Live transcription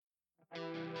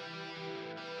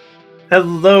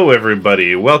Hello,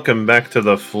 everybody. Welcome back to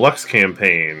the Flux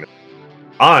campaign.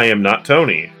 I am not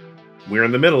Tony. We're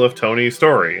in the middle of Tony's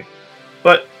story.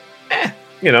 But,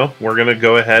 we're going to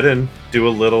go ahead and do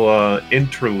a little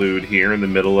interlude here in the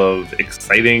middle of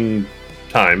exciting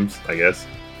times, I guess.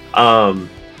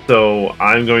 So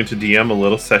I'm going to DM a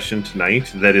little session tonight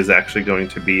that is actually going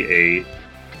to be a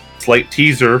slight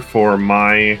teaser for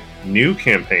my new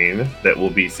campaign that will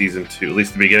be Season 2, at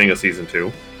least the beginning of Season 2.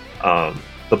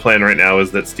 The plan right now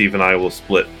is that Steve and I will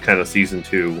split kind of Season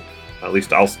 2. At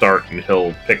least I'll start and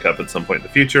he'll pick up at some point in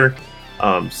the future.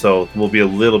 So we'll be a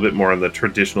little bit more on the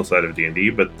traditional side of D&D,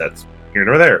 but that's here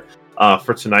nor there.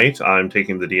 For tonight, I'm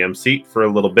taking the DM seat for a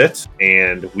little bit,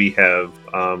 and we have,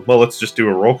 let's just do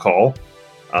a roll call,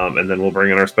 and then we'll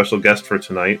bring in our special guest for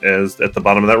tonight as at the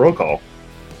bottom of that roll call.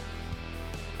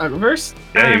 I'll go first.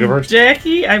 Yeah, you go first.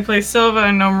 Jackie. I play Silva,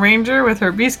 a gnome ranger, with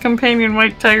her beast companion,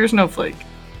 White Tiger Snowflake.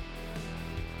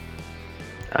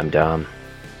 I'm Dom.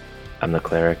 I'm the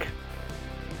cleric.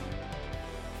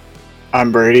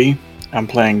 I'm Brady. I'm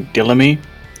playing Dillamy,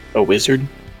 a wizard,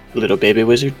 a little baby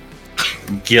wizard.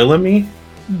 Gillamy?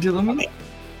 Dillamy?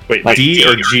 Wait, Like D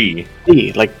or G?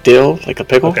 D, like dill, like a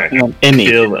pickle. Okay. And then Emmy.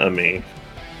 Gillamy.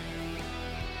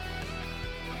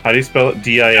 How do you spell it?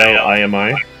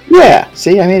 D-I-L-I-M-I? Yeah,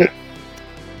 see, I made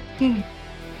it.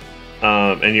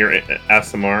 And you're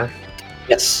ASMR?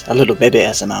 Yes, a little baby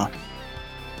SML.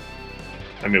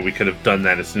 I mean, we could have done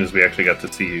that as soon as we actually got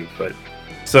to see you, but...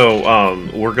 So,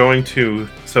 we're going to...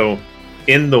 So,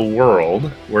 in the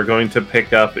world, we're going to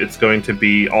pick up... It's going to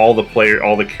be all the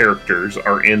characters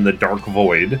are in the Dark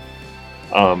Void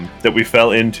that we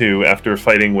fell into after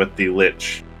fighting with the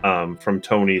Lich from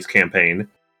Tony's campaign.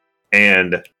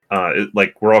 And,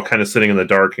 we're all kind of sitting in the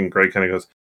dark, and Greg kind of goes,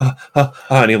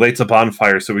 and he lights a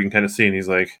bonfire so we can kind of see, and he's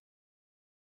like,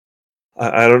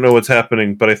 I don't know what's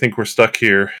happening, but I think we're stuck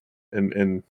here.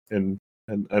 And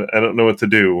I don't know what to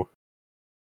do.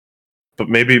 But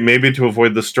maybe to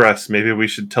avoid the stress, maybe we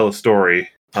should tell a story.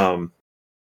 Do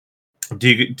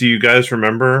you guys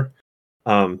remember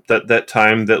that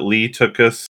time that Lee took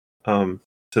us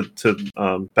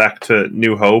to back to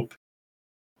New Hope,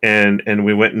 and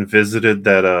we went and visited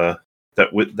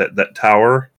that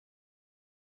tower?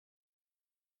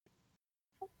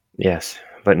 Yes,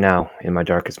 but now, in my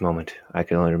darkest moment, I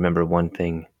can only remember one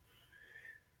thing.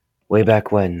 Way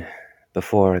back when,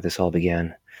 before this all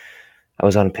began, I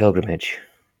was on a pilgrimage.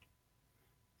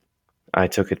 I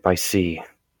took it by sea.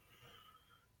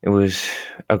 It was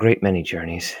a great many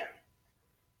journeys.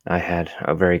 I had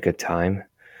a very good time,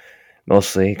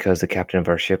 mostly because the captain of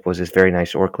our ship was this very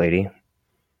nice orc lady,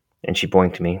 and she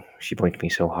boinked me. She boinked me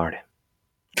so hard.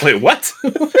 Wait, what?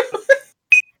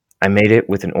 I made it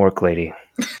with an orc lady.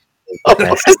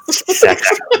 Best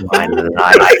sex of my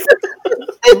life.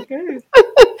 Okay.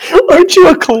 Aren't you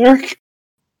a cleric?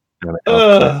 I'm an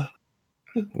elf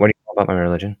cleric. What do you know about my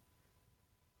religion?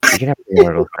 You can have a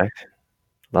little effect.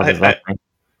 Love is love.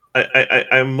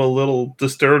 I'm a little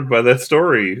disturbed by that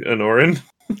story, Anorin.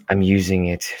 I'm using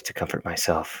it to comfort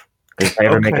myself. If I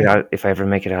ever make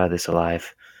it out of this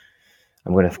alive,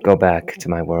 I'm going to go back to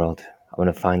my world. I'm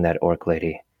going to find that orc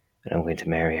lady, and I'm going to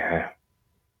marry her.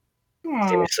 Aww.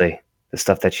 Seriously, the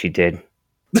stuff that she did.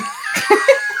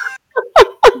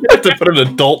 You have to put an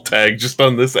adult tag just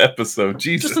on this episode.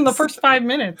 Jesus. Just in the first 5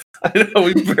 minutes. I know,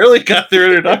 we barely got their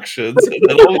introductions, and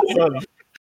then all of a sudden...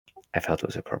 I felt it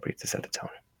was appropriate to set the tone.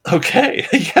 Okay,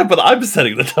 yeah, but I'm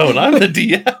setting the tone. I'm the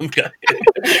DM guy.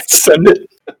 Send it.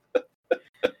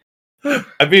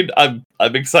 I mean,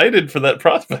 I'm excited for that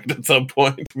prospect at some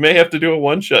point. May have to do a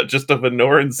one-shot just of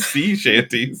Anoran's sea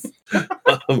shanties.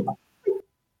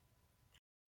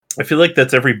 I feel like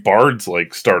that's every bard's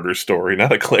starter story,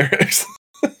 not a cleric's.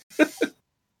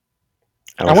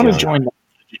 I want to join.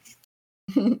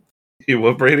 You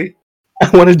what, Brady? I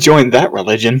want to join that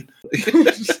religion.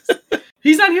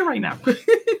 He's not here right now.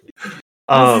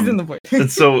 He's in the voice.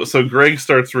 And so Greg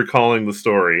starts recalling the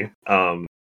story,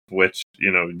 which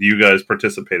you guys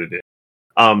participated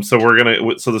in. So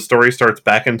the story starts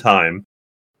back in time.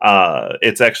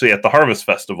 It's actually at the Harvest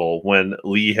Festival when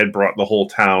Lee had brought the whole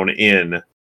town in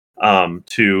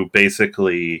to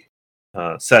basically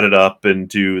set it up and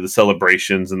do the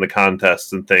celebrations and the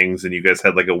contests and things, and you guys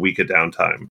had a week of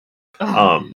downtime.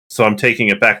 So I'm taking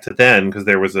it back to then because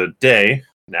there was a day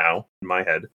now in my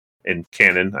head, in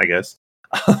canon, I guess,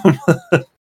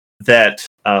 that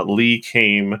Lee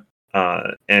came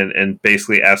and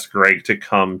basically asked Greg to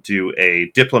come do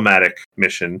a diplomatic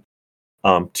mission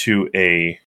to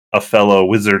a fellow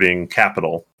wizarding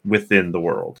capital within the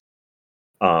world.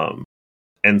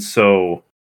 And so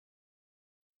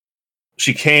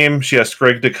she came, she asked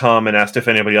Greg to come and asked if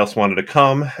anybody else wanted to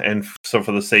come. And so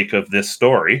for the sake of this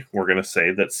story, we're going to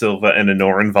say that Silva and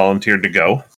Anoran volunteered to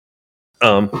go.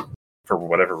 For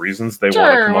whatever reasons they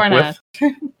want to come up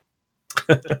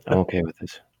with. I'm okay with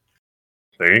this.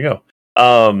 There you go.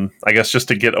 I guess just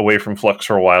to get away from Flux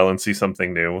for a while and see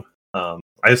something new. I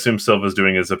assume Silva's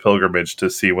doing as a pilgrimage to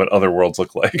see what other worlds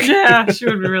look like. Yeah, she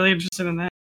would be really interested in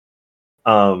that.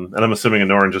 And I'm assuming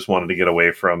Anoran just wanted to get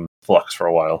away from Flux for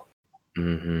a while.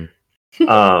 Mm-hmm.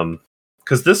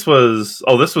 Because this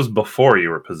was before you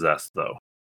were possessed, though.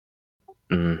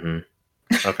 Mm-hmm.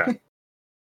 Okay.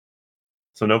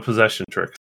 So no possession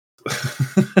tricks.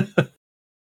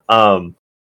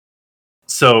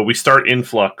 So we start in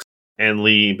Flux, and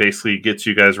Lee basically gets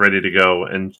you guys ready to go,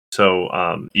 and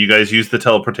so you guys use the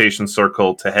teleportation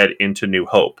circle to head into New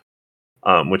Hope,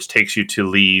 which takes you to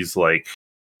Lee's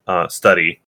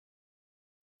study.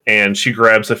 And she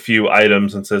grabs a few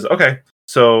items and says, "Okay,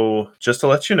 so just to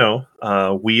let you know,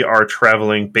 we are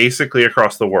traveling basically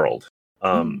across the world.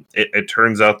 It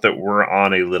turns out that we're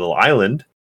on a little island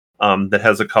that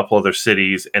has a couple other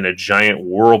cities and a giant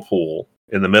whirlpool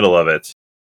in the middle of it.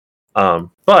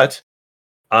 But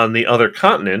on the other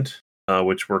continent,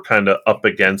 which we're kind of up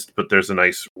against, but there's a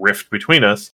nice rift between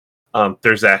us,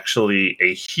 there's actually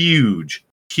a huge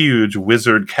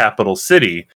wizard capital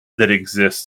city that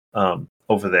exists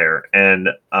over there. And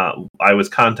I was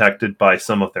contacted by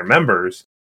some of their members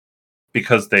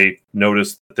because they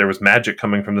noticed that there was magic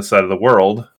coming from the side of the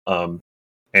world.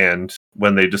 And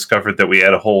when they discovered that we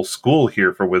had a whole school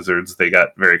here for wizards, they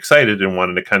got very excited and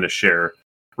wanted to kind of share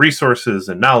resources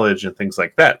and knowledge and things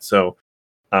like that. So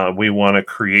we want to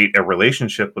create a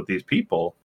relationship with these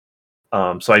people.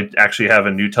 So I actually have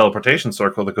a new teleportation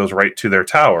circle that goes right to their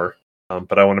tower.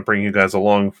 But I want to bring you guys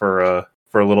along for a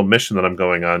little mission that I'm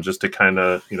going on, just to kind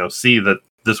of, see that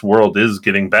this world is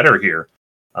getting better here.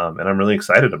 And I'm really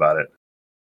excited about it.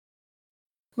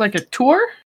 Like a tour?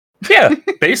 Yeah,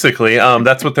 basically.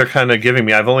 That's what they're kind of giving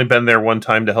me. I've only been there one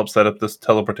time to help set up this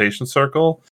teleportation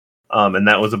circle. And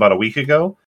that was about a week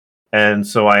ago. And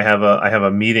so I have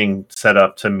a meeting set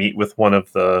up to meet with one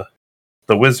of the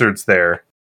wizards there.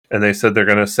 And they said they're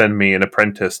going to send me an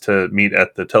apprentice to meet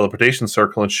at the teleportation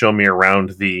circle and show me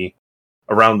around the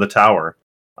tower.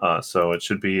 So it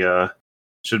should be a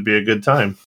good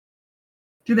time.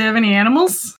 Do they have any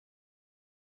animals?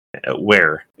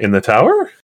 Where? In the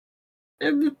tower?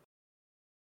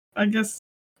 I guess.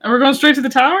 Are we going straight to the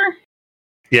tower?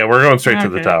 Yeah, we're going straight to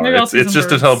the tower. Maybe It's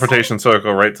just a teleportation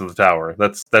circle right to the tower.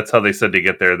 That's how they said to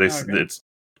get there. It's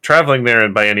traveling there,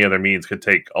 and by any other means could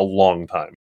take a long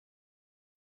time.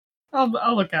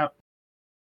 I'll look out.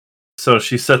 So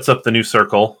she sets up the new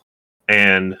circle,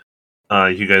 and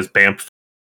you guys bamf,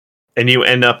 and you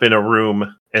end up in a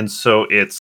room. And so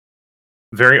it's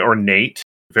very ornate,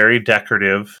 very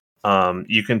decorative.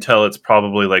 You can tell it's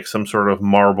probably like some sort of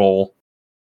marble,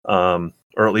 or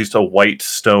at least a white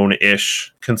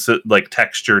stone-ish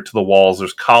texture to the walls.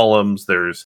 There's columns.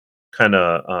 There's kind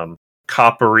of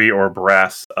coppery or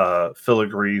brass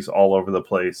filigrees all over the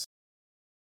place.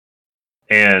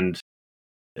 And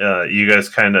you guys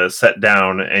kind of set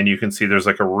down, and you can see there's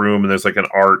like a room, and there's like an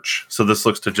arch. So this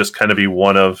looks to just kind of be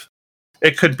one of...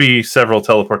 It could be several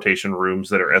teleportation rooms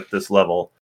that are at this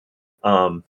level.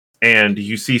 And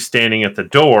you see standing at the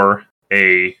door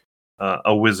a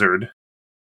wizard.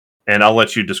 And I'll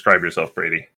let you describe yourself,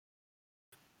 Brady.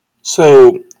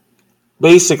 So,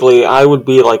 basically, I would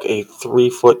be like a 3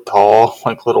 foot tall,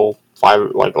 like little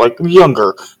like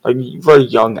younger, like very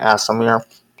young Asimir,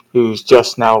 who's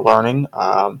just now learning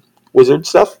wizard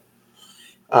stuff.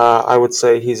 I would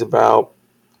say he's got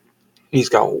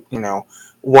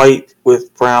white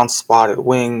with brown spotted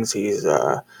wings. He's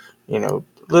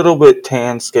little bit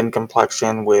tan skin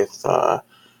complexion with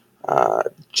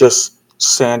just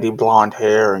sandy blonde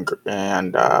hair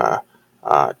and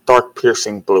dark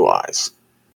piercing blue eyes.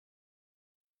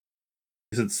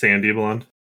 Is it sandy blonde?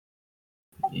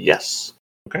 Yes.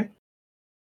 Okay.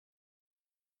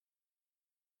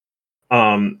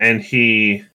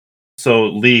 And so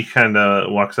Lee kind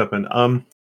of walks up and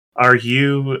are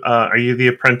you the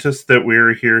apprentice that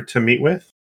we're here to meet with?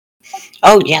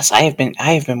 Oh yes, I have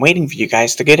been waiting for you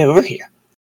guys to get over here.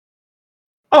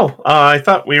 Oh, I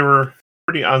thought we were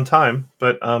pretty on time,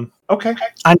 but okay.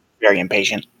 I'm very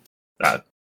impatient.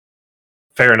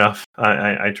 Fair enough.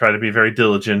 I try to be very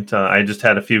diligent. I just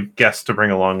had a few guests to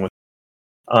bring along with.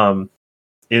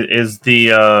 Is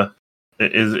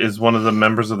one of the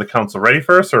members of the council ready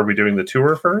first, or are we doing the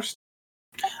tour first?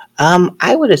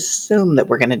 I would assume that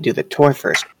we're going to do the tour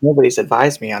first. Nobody's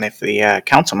advised me on if the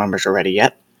council members are ready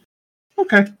yet.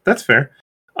 Okay, that's fair.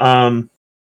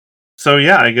 So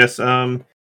yeah, I guess so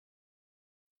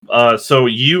I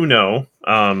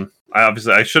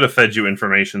should have fed you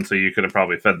information so you could have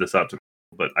probably fed this out to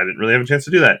people, but I didn't really have a chance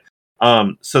to do that.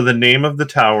 So the name of the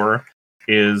tower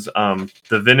is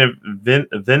the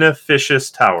Beneficious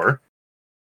Tower.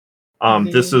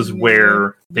 This is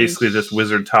where basically this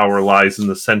wizard tower lies in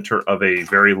the center of a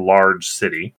very large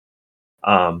city.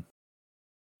 So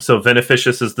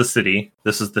Beneficious is the city.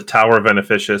 This is the Tower of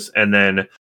Beneficious, and then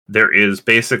there is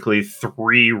basically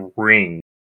 3 rings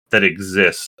that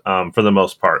exist for the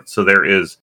most part. So there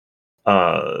is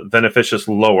Beneficious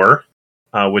Lower,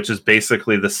 which is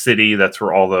basically the city. That's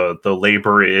where all the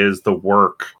labor is, the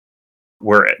work,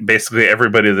 where basically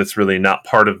everybody that's really not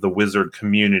part of the wizard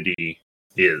community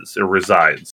is or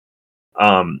resides.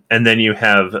 And then you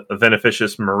have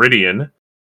Beneficious Meridian,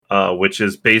 which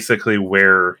is basically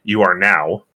where you are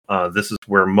now. This is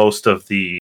where most of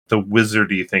the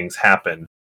wizardy things happen.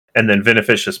 And then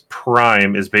Beneficious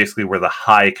Prime is basically where the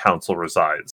High Council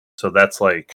resides. So that's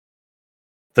like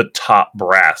the top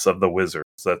brass of the wizards.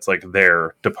 That's like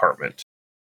their department.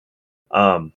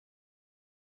 So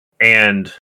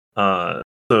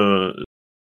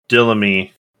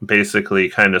Dillamy basically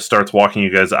kind of starts walking you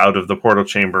guys out of the portal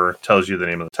chamber, tells you the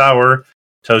name of the tower,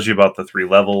 tells you about the 3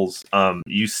 levels.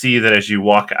 You see that as you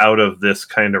walk out of this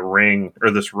kind of ring,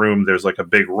 or this room, there's like a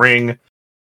big ring.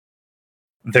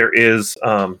 There is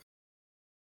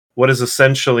what is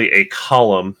essentially a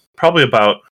column, probably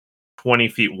about 20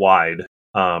 feet wide,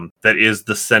 that is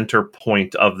the center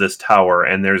point of this tower,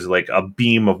 and there's like a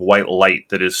beam of white light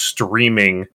that is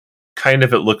streaming, kind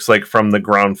of, it looks like, from the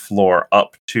ground floor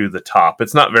up to the top.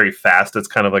 It's not very fast, it's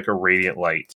kind of like a radiant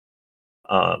light.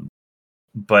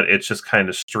 But it's just kind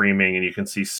of streaming, and you can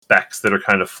see specks that are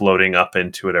kind of floating up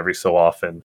into it every so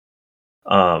often.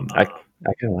 I kind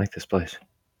of like this place.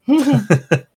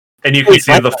 And you can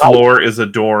see the floor is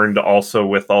adorned also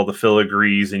with all the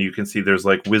filigrees, and you can see there's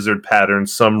like wizard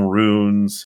patterns, some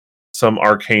runes, some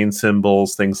arcane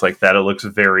symbols, things like that. It looks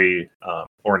very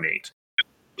ornate.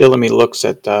 Dillamy looks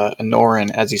at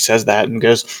Anoran as he says that and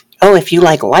goes, "Oh, if you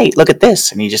like light, look at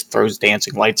this!" And he just throws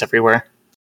dancing lights everywhere.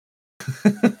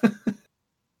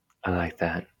 I like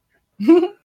that.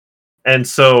 And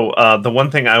so the one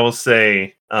thing I will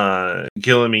say,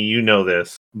 Gillamy, you know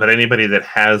this, but anybody that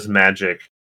has magic,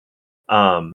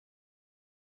 and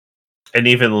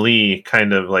even Lee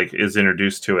kind of like is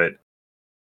introduced to it,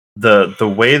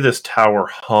 the way this tower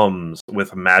hums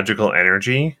with magical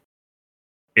energy,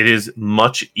 it is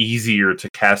much easier to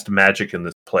cast magic in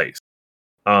this place.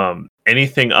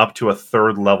 Anything up to a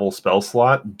 3rd level spell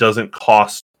slot doesn't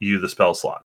cost you the spell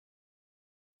slot.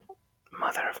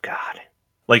 Mother of God.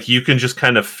 Like, you can just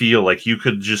kind of feel like you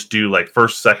could just do like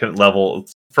 1st, 2nd level,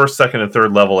 1st, 2nd, and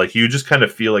 3rd level. Like, you just kind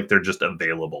of feel like they're just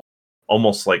available.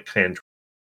 Almost like cantrips.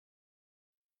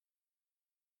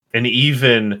 And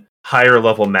even higher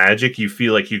level magic, you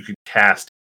feel like you could cast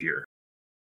easier.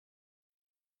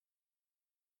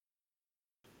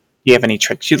 Do you have any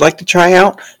tricks you'd like to try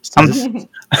out? Sometimes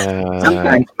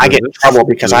I get in trouble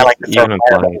because I like to throw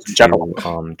fireballs and juggle.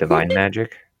 Divine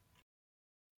magic?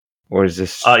 Or is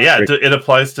this... it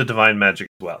applies to divine magic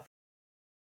as well.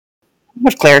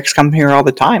 Most clerics come here all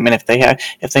the time, and if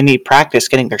they need practice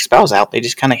getting their spells out, they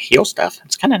just kind of heal stuff.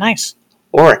 It's kind of nice.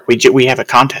 Or we have a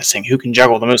contest saying who can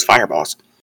juggle the most fireballs.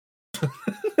 And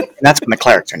that's when the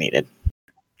clerics are needed.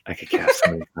 I could cast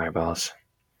so many fireballs.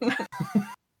 I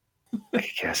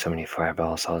could cast so many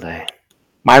fireballs all day.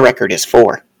 My record is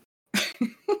 4. I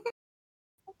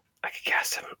could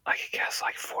cast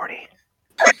like 40.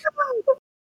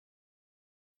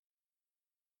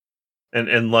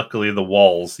 And luckily the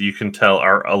walls, you can tell,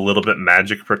 are a little bit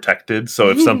magic protected, so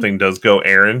if something does go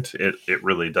errant, it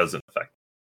really doesn't affect.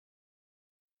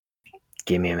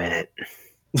 Give me a minute.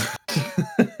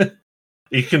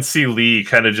 You can see Lee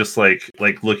kind of just like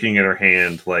looking at her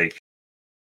hand, like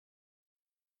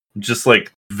just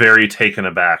like very taken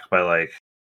aback by like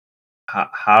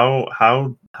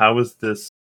how is this?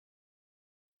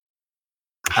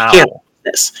 How? Yeah,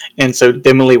 this. And so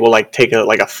Dimily will like take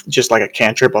a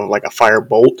cantrip of like a fire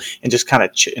bolt and just kind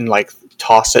of like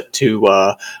toss it to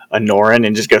Anoran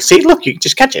and just go, see, look, you can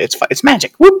just catch it. It's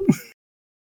magic. Whoop.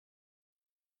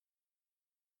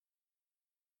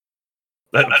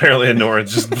 That apparently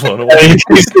Anoran's just blown away.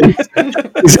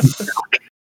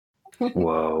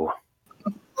 Whoa.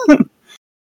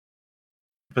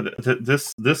 But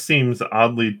this seems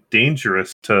oddly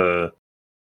dangerous to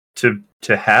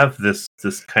have this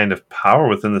kind of power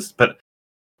within this. But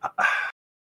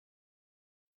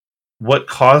what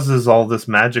causes all this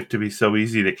magic to be so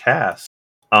easy to cast?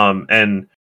 And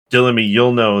Dillamy,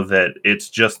 you'll know that it's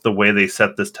just the way they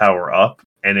set this tower up.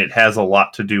 and it has a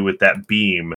lot to do with that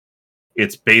beam.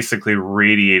 It's basically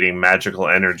radiating magical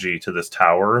energy to this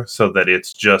tower so that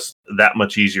it's just that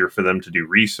much easier for them to do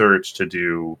research, to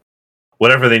do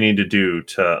whatever they need to do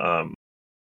to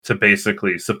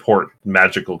basically support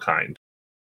magical kind.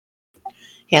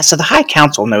 Yeah, so the High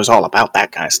Council knows all about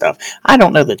that kind of stuff. I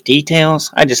don't know the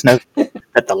details. I just know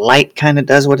that the light kind of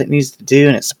does what it needs to do,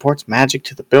 and it supports magic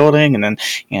to the building, and then,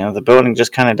 the building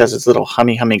just kind of does its little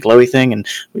hummy glowy thing, and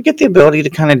we get the ability to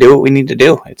kind of do what we need to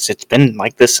do. It's been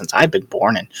like this since I've been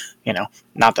born, and,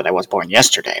 not that I was born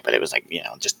yesterday, but it was like,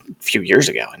 just a few years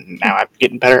ago, and now I'm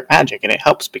getting better at magic, and it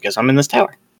helps because I'm in this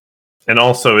tower. And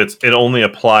also, it only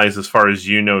applies, as far as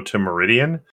you know, to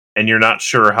Meridian, and you're not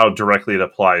sure how directly it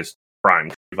applies to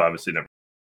Prime. You've obviously never.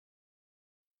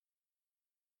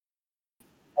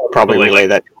 I'll probably relay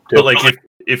that. But like,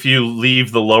 if you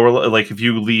leave the lower, like if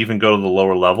you leave and go to the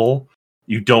lower level,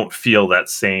 you don't feel that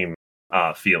same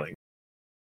feeling.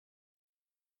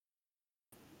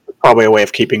 Probably a way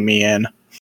of keeping me in.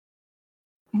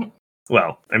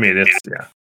 Well, I mean, it's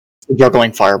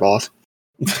Juggling fireballs.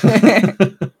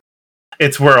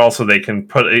 It's where also they can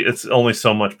put. It's only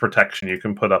so much protection you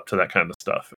can put up to that kind of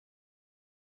stuff.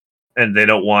 And they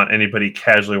don't want anybody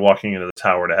casually walking into the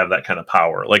tower to have that kind of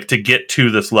power. Like, to get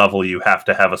to this level, you have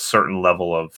to have a certain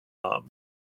level of,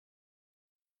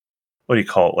 what do you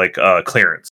call it? Like,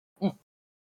 clearance.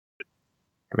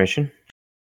 Permission?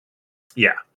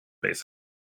 Yeah, basically.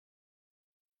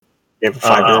 You have a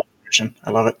 5-year-old permission.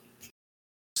 I love it.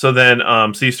 So then,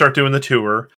 so you start doing the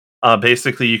tour.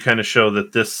 Basically, you kind of show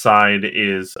that this side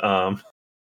is,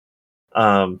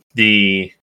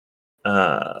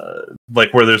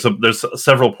 like where there's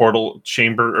several portal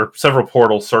several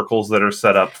portal circles that are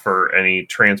set up for any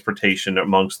transportation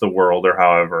amongst the world, or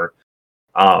however.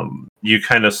 You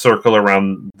kind of circle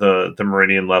around the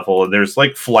Meridian level, and there's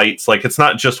like flights. Like, it's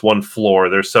not just one floor.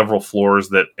 There's several floors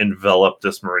that envelop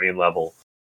this Meridian level.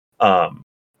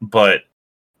 But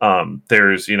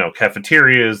there's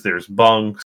cafeterias, there's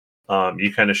bunks.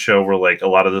 You kind of show where like a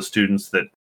lot of the students that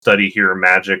study here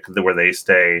magic, where they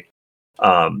stay.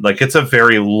 Like, it's a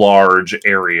very large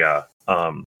area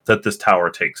that this tower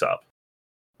takes up.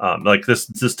 Like,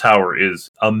 this tower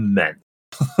is immense.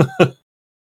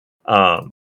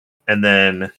 And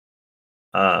then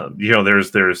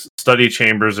there's study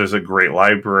chambers. There's a great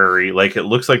library. Like, it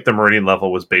looks like the Meridian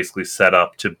level was basically set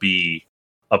up to be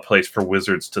a place for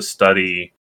wizards to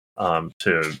study,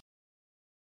 to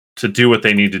do what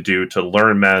they need to do to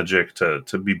learn magic, to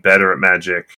be better at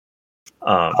magic.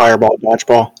 Fireball,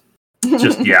 dodgeball.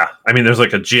 Just, yeah. I mean, there's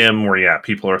like a gym where,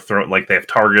 people are throwing, like, they have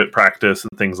target practice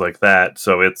and things like that.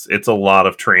 So it's a lot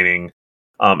of training.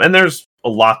 And there's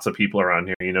lots of people around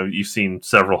here. You've seen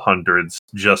several hundreds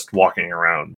just walking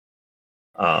around.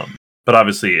 But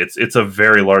obviously, it's a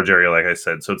very large area, like I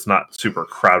said, so it's not super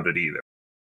crowded either.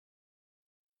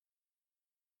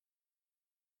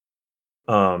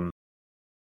 I'm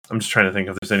just trying to think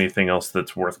if there's anything else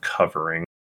that's worth covering.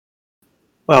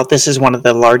 Well, this is one of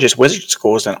the largest wizard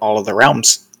schools in all of the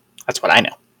realms. That's what I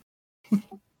know.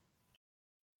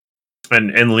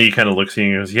 And Lee kind of looks at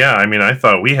you and goes, yeah, I mean, I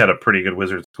thought we had a pretty good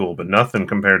wizard school, but nothing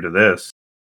compared to this.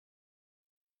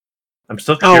 I'm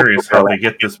still curious how they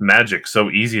get this magic so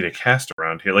easy to cast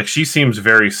around here. Like, she seems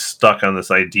very stuck on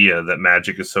this idea that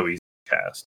magic is so easy to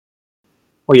cast.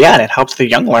 Well, yeah, and it helps the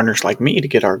young learners like me to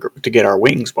get our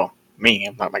wings. Well, me,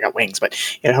 I got wings, but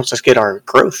it helps us get our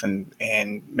growth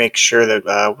and make sure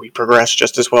that we progress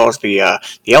just as well as the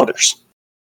elders.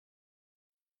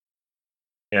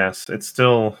 Yes, it's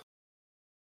still,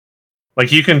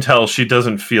 like, you can tell she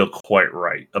doesn't feel quite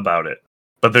right about it,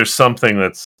 but there's something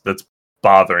that's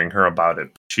bothering her about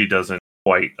it. She doesn't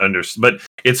quite understand, but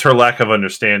it's her lack of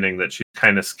understanding that she's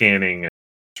kind of scanning and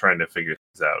trying to figure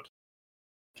things out.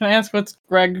 Can I ask what's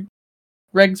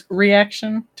Greg's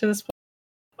reaction to this?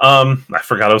 I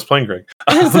forgot I was playing Greg.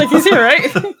 It's like, he's here,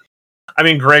 right? I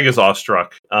mean, Greg is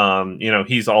awestruck.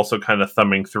 He's also kind of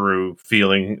thumbing through,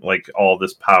 feeling like all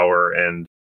this power and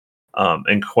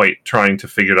quite trying to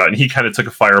figure it out. And he kind of took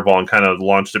a fireball and kind of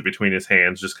launched it between his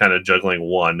hands, just kind of juggling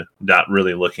one, not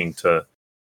really looking to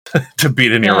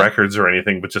beat any records or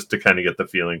anything, but just to kind of get the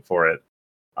feeling for it.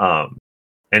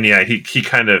 And yeah, he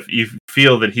kind of, you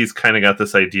feel that he's kind of got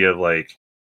this idea of like,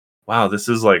 wow, this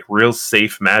is like real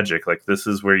safe magic. Like, this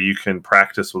is where you can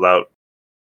practice without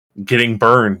getting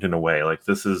burned in a way. Like,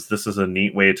 this is a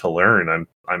neat way to learn.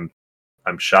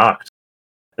 I'm shocked.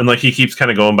 And like, he keeps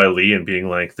kind of going by Lee and being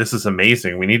like, this is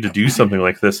amazing. We need to do something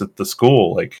like this at the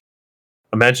school. Like,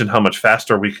 imagine how much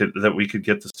faster we could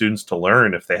get the students to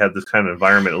learn if they had this kind of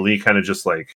environment. And Lee kind of just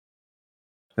like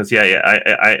Because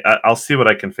I'll see what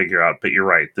I can figure out. But you're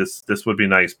right. This would be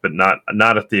nice, but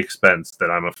not at the expense that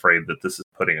I'm afraid that this is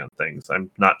putting on things. I'm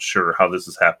not sure how this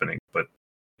is happening, but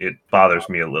it bothers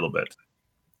me a little bit.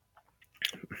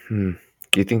 Do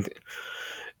you think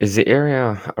is the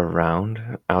area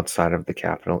around outside of the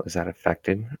capital is that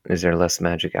affected? Is there less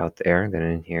magic out there than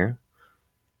in here?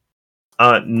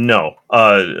 No.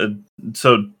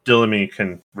 So Dillamy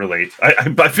can relate.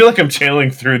 I feel like I'm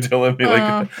channeling through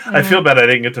Dillamy. I feel bad I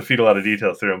didn't get to feed a lot of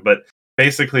details through him, but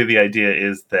basically the idea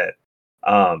is that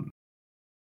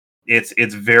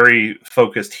it's very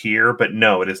focused here, but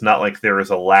no, it is not like there is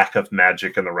a lack of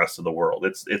magic in the rest of the world.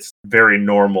 It's very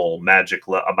normal magic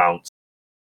amounts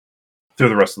through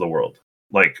the rest of the world.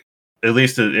 Like, at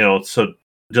least, so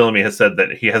Dillamy has said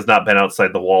that he has not been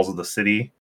outside the walls of the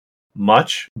city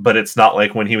much, but it's not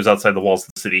like when he was outside the walls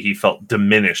of the city, he felt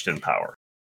diminished in power.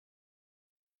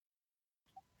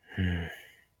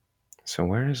 So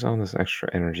where is all this extra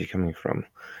energy coming from?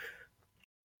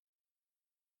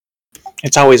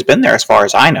 It's always been there as far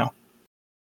as I know.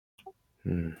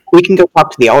 We can go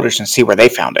talk to the elders and see where they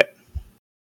found it.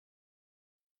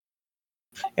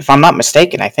 If I'm not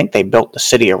mistaken, I think they built the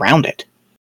city around it.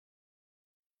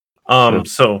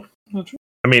 So,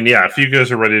 I mean, yeah, if you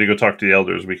guys are ready to go talk to the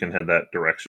elders, we can head that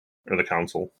direction. Or the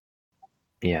council.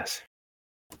 Yes.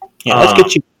 Yeah, let's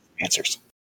get you answers.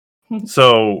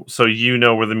 So you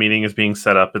know where the meeting is being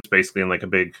set up. It's basically in like a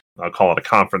big, I'll call it a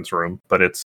conference room, but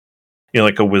it's,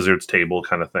 like a wizard's table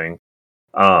kind of thing.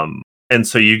 And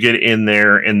so you get in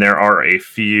there, and there are a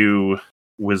few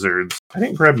wizards. I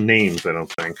didn't grab names, I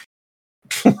don't think.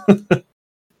 I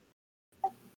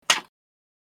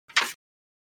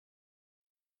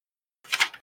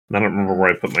don't remember where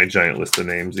I put my giant list of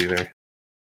names either.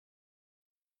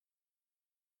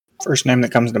 First name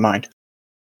that comes to mind.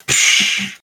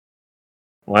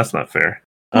 Well, that's not fair.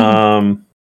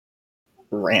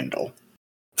 Randall.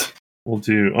 We'll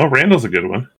do... Oh, Randall's a good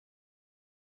one.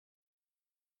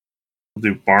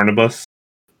 We'll do Barnabas.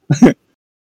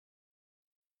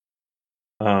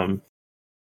 And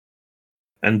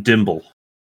Dimble.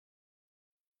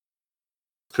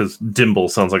 Because Dimble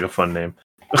sounds like a fun name.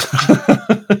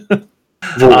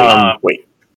 Vulian. Wait,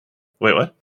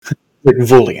 what? like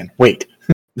Vulian. Wait.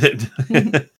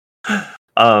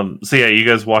 So yeah, you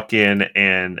guys walk in,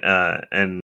 and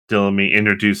Dillamy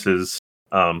introduces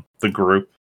the group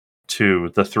to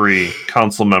the 3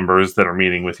 council members that are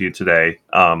meeting with you today.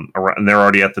 And they're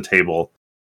already at the table.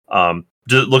 It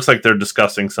looks like they're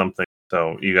discussing something,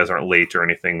 so you guys aren't late or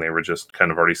anything. They were just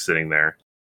kind of already sitting there.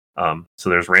 So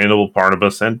there's Randall,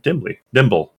 Barnabas, and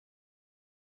Dimble.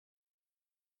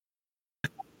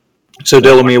 So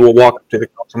Dillamy will walk up to the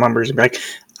council members and be like,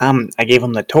 I gave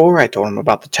them the tour, I told them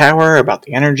about the tower, about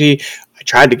the energy. I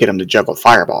tried to get them to juggle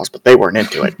fireballs, but they weren't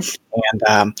into it.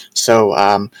 And so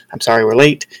I'm sorry we're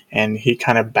late. And he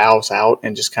kind of bows out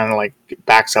and just kind of like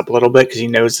backs up a little bit because he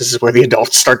knows this is where the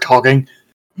adults start talking.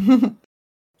 And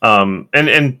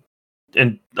Randall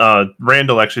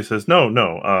actually says,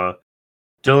 no,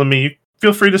 Dillamy, you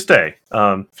feel free to stay.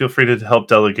 Feel free to help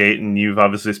delegate, and you've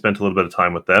obviously spent a little bit of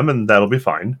time with them, and that'll be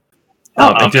fine.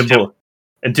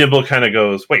 And Dimble kind of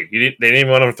goes, wait, they didn't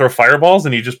even want to throw fireballs?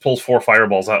 And he just pulls 4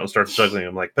 fireballs out and starts juggling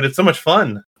them. Like, but it's so much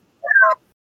fun.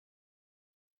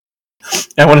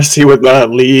 I want to see what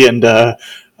Lee and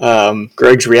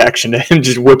Greg's reaction to him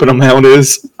just whipping them out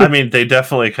is. I mean, they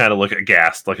definitely kind of look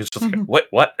aghast. Like, it's just like,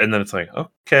 what? And then it's like,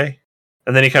 okay.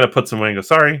 And then he kind of puts them away and goes,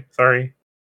 sorry.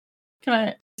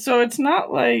 So it's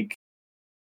not like,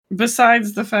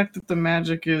 besides the fact that the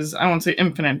magic is, I won't say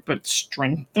infinite, but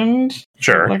strengthened.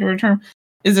 Sure. Like a term.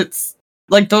 Is it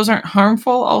like those aren't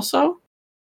harmful also?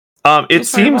 It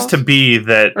seems to be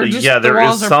that, yeah, there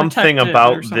is something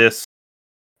about this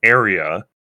area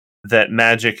that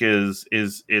magic is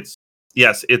it's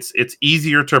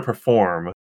easier to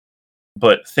perform,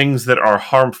 but things that are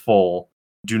harmful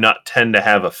do not tend to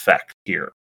have effect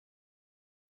here.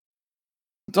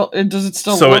 Does it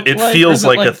still? So look it like, feels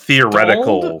like a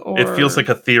theoretical. It feels like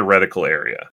a theoretical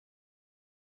area.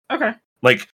 Okay.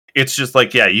 Like, it's just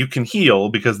like, yeah, you can heal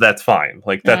because that's fine.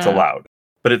 Like, that's allowed.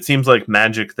 But it seems like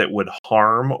magic that would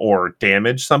harm or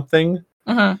damage something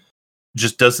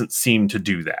just doesn't seem to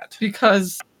do that.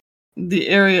 Because the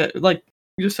area, like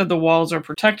you said, the walls are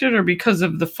protected, or because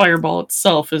of the fireball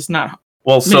itself is not.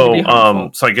 Well, so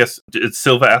I guess it's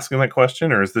Silva asking that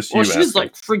question, or is this you? Well, she's asking?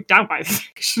 Like freaked out by it.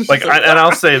 Like, and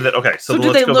I'll say that. Okay, so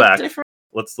let's go back. Different?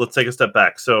 Let's take a step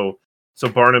back. So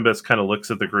Barnabas kind of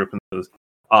looks at the group and says,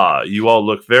 you all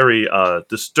look very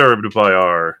disturbed by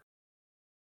our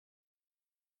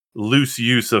loose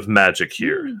use of magic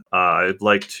here. I'd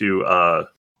like to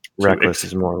Reckless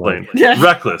is more explain. like. Yeah.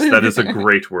 Reckless. That is a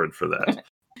great word for that.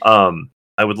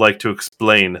 I would like to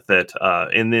explain that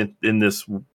in this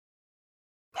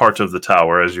part of the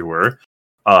tower, as you were,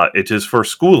 it is for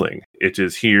schooling. It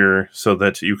is here so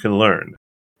that you can learn.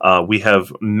 We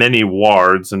have many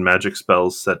wards and magic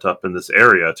spells set up in this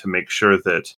area to make sure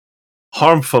that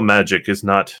harmful magic is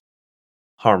not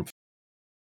harmful.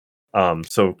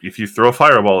 So if you throw a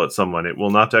fireball at someone, it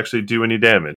will not actually do any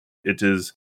damage. It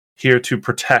is here to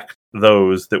protect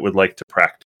those that would like to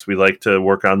practice. We like to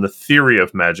work on the theory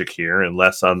of magic here and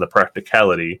less on the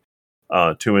practicality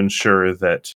to ensure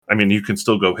that, I mean, you can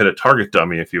still go hit a target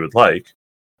dummy if you would like.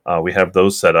 We have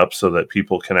those set up so that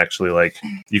people can actually,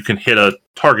 you can hit a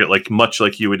target much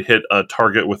like you would hit a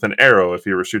target with an arrow if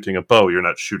you were shooting a bow. You're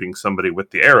not shooting somebody with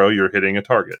the arrow, you're hitting a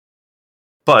target.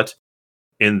 But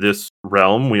in this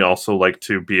realm, we also like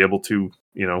to be able to,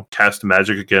 cast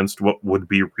magic against what would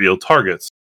be real targets.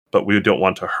 But we don't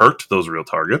want to hurt those real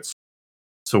targets.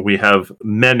 So we have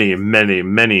many, many,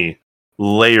 many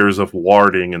layers of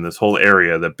warding in this whole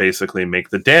area that basically make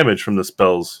the damage from the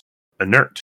spells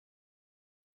inert.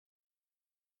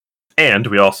 And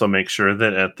we also make sure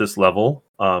that at this level,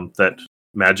 that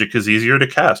magic is easier to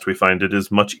cast. We find it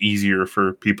is much easier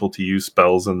for people to use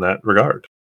spells in that regard.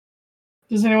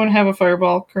 Does anyone have a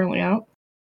fireball currently out?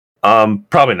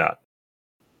 Probably not.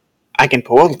 I can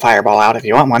pull the fireball out if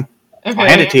you want one. Okay. I'll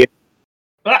hand it to you.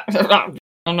 I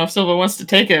don't know if Silva wants to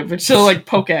take it, but she'll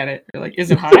poke at it. You're like, is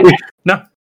it hot? No.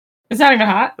 It's not even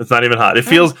hot? It's not even hot. It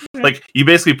feels like you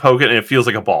basically poke it and it feels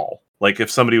like a ball. Like if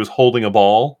somebody was holding a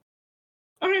ball,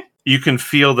 Okay. you can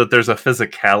feel that there's a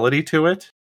physicality to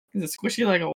it. Is it squishy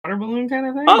like a water balloon kind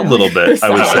of thing? A little bit, I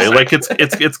would say.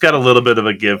 It's got a little bit of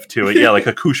a give to it. Yeah, like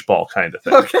a koosh ball kind of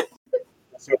thing. Okay.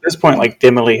 So at this point,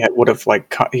 Dimmerly would have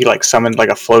he summoned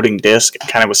a floating disc and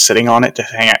kind of was sitting on it to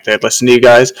hang out to listen to you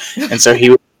guys, and so he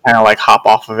would kind of hop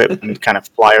off of it and kind of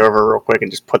fly over real quick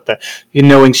and just put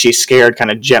knowing she's scared,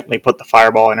 kind of gently put the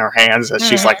fireball in her hands as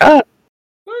she's like, ah.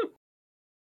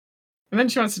 And then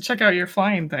she wants to check out your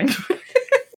flying thing.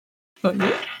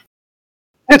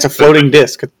 It's a floating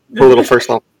disc. It's a little first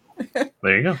level.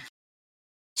 There you go.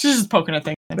 She's just poking at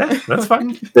things. Yeah, that's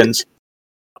fine. Spins.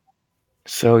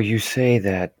 So you say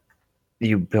that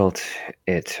you built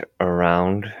it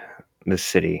around the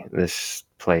city, this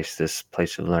place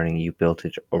of learning. You built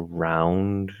it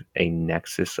around a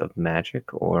nexus of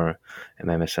magic, or am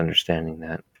I misunderstanding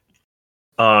that?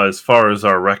 As far as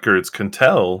our records can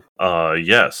tell,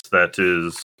 yes, that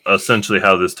is essentially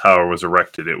how this tower was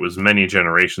erected. It was many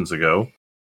generations ago,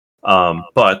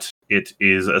 but it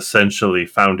is essentially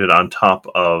founded on top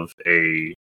of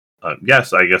a,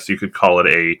 yes, I guess you could call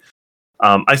it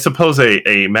I suppose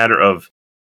a matter of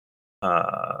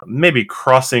maybe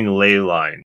crossing ley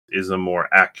line is a more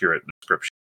accurate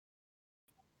description.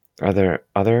 Are there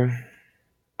other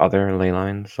ley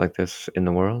lines like this in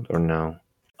the world, or no?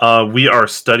 We are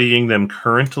studying them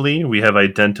currently. We have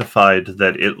identified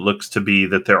that it looks to be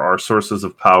that there are sources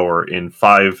of power in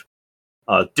 5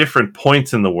 different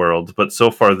points in the world, but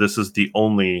so far this is the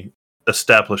only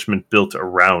establishment built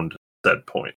around that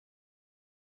point.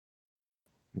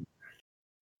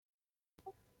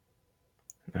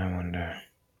 I wonder.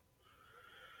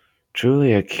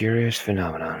 Truly a curious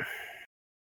phenomenon.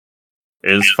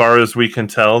 As far as we can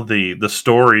tell, the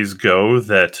stories go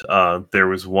that there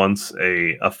was once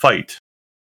a fight,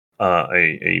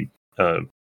 a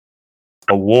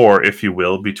war, if you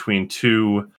will, between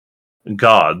 2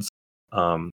 gods,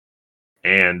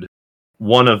 and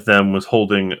one of them was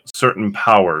holding certain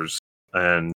powers,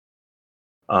 and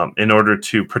in order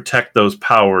to protect those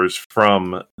powers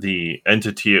from the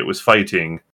entity it was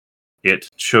fighting,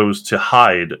 it chose to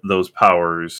hide those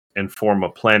powers and form a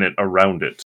planet around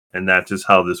it. And that is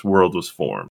how this world was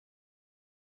formed.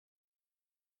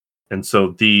 And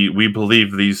so we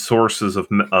believe these sources of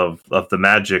the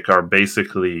magic are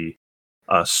basically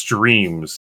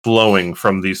streams flowing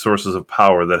from these sources of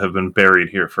power that have been buried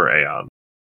here for aeons.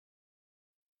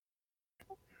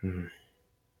 Hmm.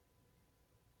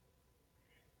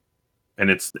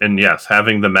 And yes,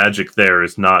 having the magic there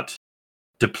is not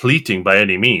depleting by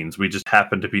any means. We just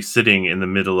happen to be sitting in the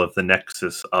middle of the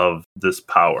nexus of this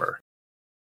power.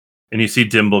 And you see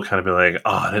Dimble kind of be like,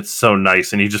 oh, that's so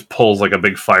nice. And he just pulls a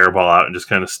big fireball out and just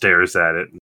kind of stares at it.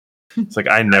 It's like,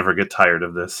 I never get tired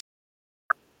of this.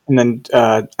 And then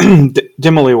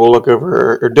Dimmerly will look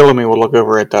over, or Dillamy will look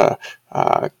over at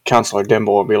Counselor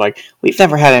Dimble and be like, we've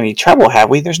never had any trouble, have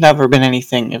we? There's never been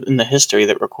anything in the history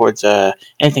that records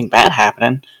anything bad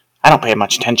happening. I don't pay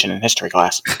much attention in history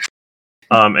class.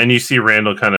 And you see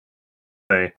Randall kind of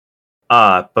say,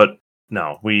 but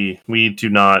no, we do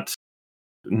not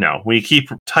no, we keep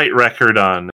tight record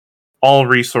on all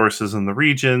resources in the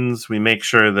regions. We make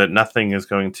sure that nothing is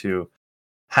going to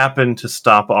happen to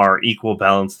stop our equal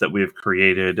balance that we have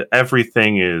created.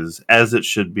 Everything is as it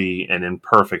should be and in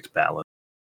perfect balance.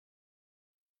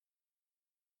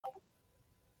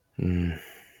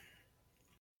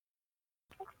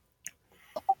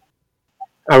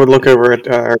 I would look over at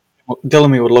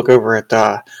Dillamy would look over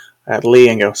at Lee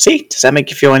and go, "See, does that make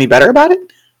you feel any better about it?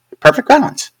 Perfect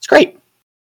balance. It's great."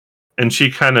 And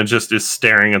she kind of just is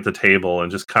staring at the table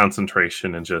and just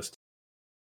concentration and just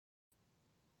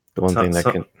The one thing that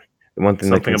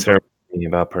something concerns me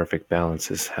about perfect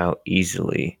balance is how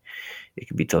easily it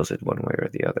can be tilted one way or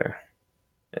the other.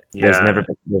 yeah. There's never It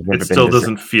been still this-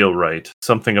 doesn't feel right.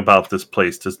 Something about this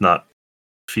place does not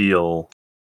feel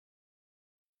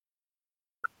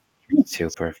too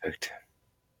perfect.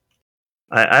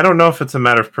 I don't know if it's a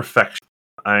matter of perfection.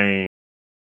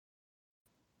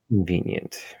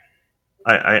 Convenient.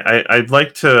 I'd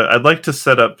like to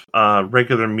set up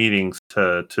regular meetings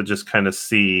to just kind of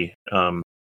see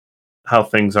how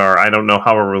things are. I don't know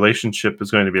how a relationship is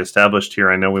going to be established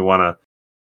here. I know we want to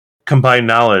combine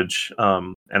knowledge,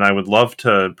 and I would love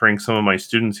to bring some of my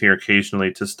students here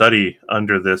occasionally to study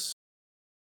under this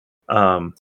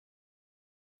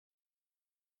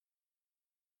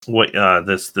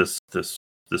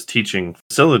this teaching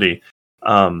facility.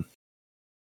 But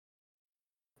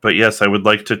yes, I would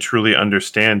like to truly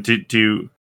understand.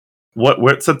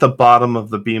 What's at the bottom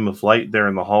of the beam of light there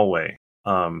in the hallway?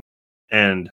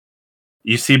 And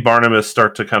you see Barnabas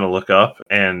start to kind of look up,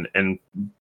 and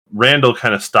Randall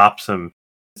kind of stops him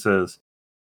and says,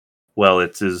 "Well,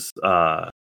 it is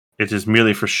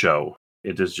merely for show.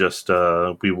 It is just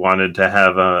we wanted to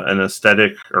have an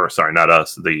aesthetic, or sorry, not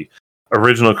us. The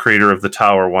original creator of the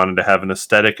tower wanted to have an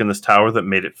aesthetic in this tower that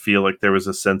made it feel like there was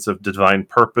a sense of divine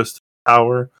purpose to the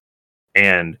tower,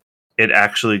 and it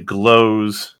actually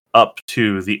glows up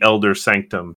to the Elder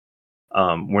Sanctum,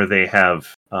 where they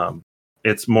have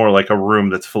it's more like a room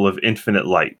that's full of infinite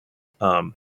light,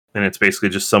 and it's basically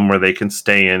just somewhere they can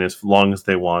stay in as long as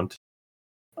they want.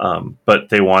 But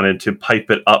they wanted to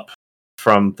pipe it up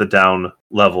from the down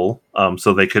level,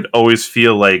 so they could always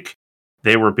feel like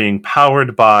they were being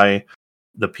powered by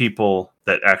the people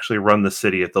that actually run the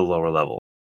city at the lower level."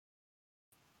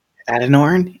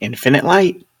 Adenorn, infinite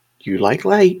light. You like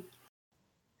light.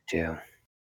 Yeah.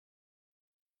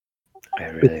 I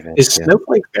really Is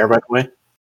Snowflake there, by the way?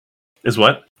 Is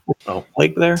what?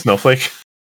 Like there? Snowflake?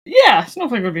 Yeah,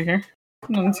 Snowflake would be here.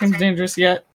 Nothing seems dangerous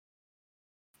yet.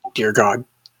 Dear God.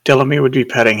 Dillamy would be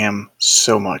petting him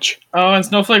so much. Oh, and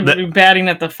Snowflake would be batting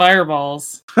at the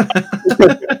fireballs.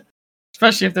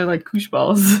 Especially if they're like koosh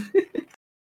balls.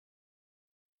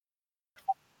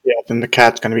 Yeah, then the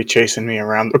cat's going to be chasing me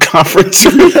around the conference.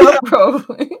 Yeah,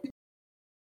 probably.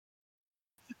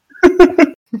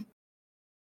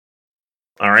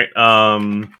 All right.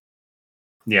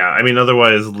 Yeah, I mean,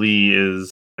 otherwise Lee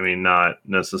is, I mean, not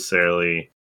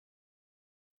necessarily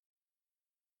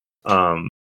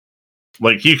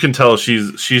like, you can tell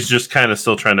she's just kind of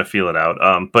still trying to feel it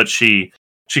out. But she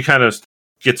kind of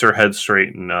gets her head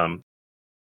straight, and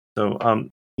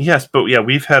yes, but yeah,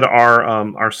 we've had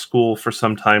our school for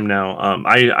some time now.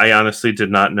 I honestly did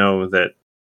not know that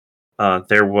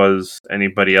there was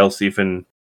anybody else even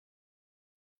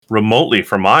remotely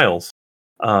for miles.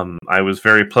 I was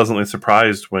very pleasantly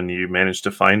surprised when you managed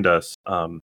to find us.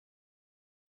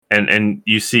 And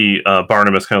you see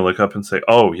Barnabas kind of look up and say,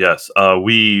 "Oh yes,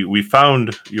 we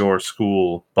found your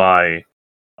school by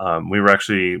we were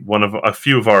actually one of a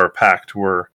few of our pact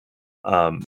were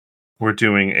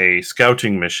doing a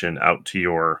scouting mission out to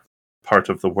your part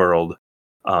of the world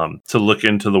to look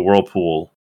into the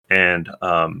whirlpool, and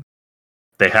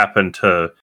they happened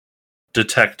to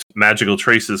detect magical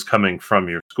traces coming from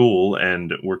your school,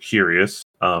 and were curious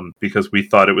because we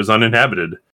thought it was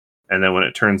uninhabited. And then when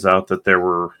it turns out that there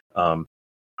were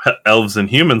elves and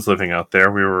humans living out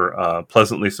there, we were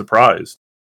pleasantly surprised.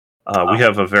 We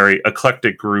have a very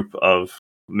eclectic group of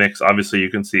mix. Obviously, you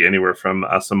can see anywhere from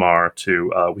Asimar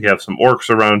to we have some orcs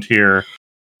around here,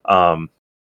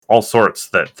 all sorts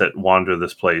that wander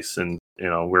this place, and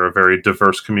we're a very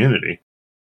diverse community."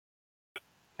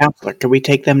 Counselor, can we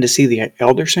take them to see the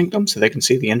Elder Sanctum so they can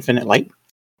see the infinite light?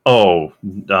 Oh,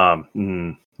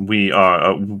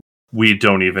 we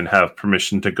don't even have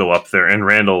permission to go up there. And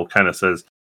Randall kind of says,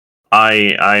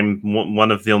 I'm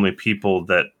one of the only people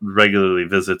that regularly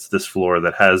visits this floor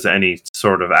that has any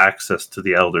sort of access to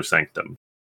the Elder Sanctum.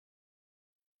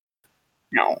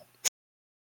 No.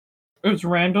 It was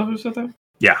Randall who said that?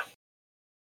 Yeah.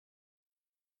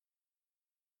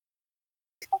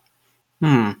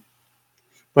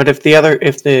 But if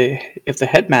the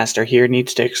headmaster here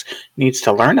needs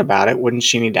to learn about it, wouldn't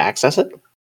she need to access it?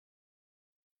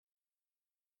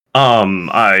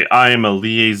 I am a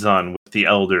liaison with the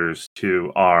elders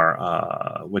to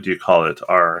our what do you call it?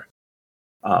 Our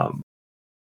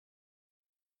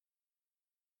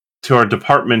to our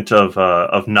department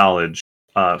of knowledge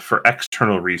for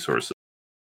external resources.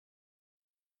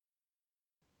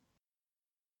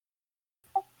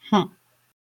 Can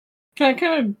I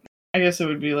kind of? I guess it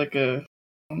would be like a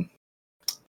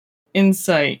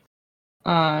insight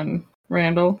on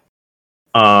Randall.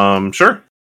 Sure.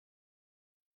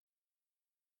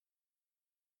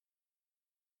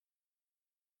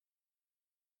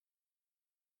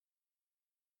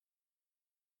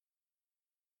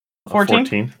 A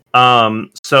 14.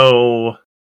 So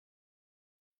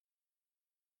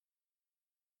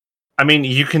I mean,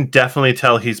 you can definitely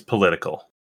tell he's political.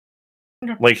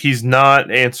 Okay. Like, he's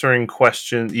not answering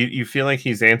questions. You feel like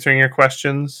he's answering your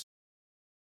questions,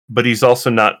 but he's also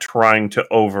not trying to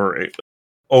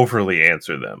overly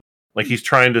answer them. Like, he's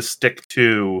trying to stick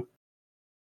to,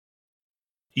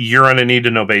 you're on a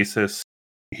need-to-know basis,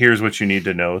 here's what you need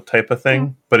to know type of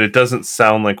thing. But it doesn't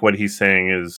sound like what he's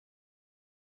saying is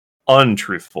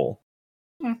untruthful.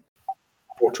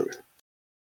 Full truth.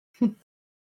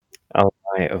 A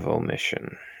lie of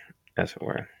omission, as it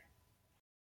were.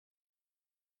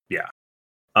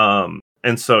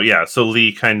 So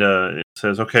Lee kind of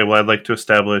says, okay, well, I'd like to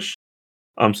establish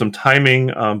some timing.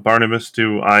 Barnabas,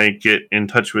 do I get in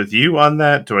touch with you on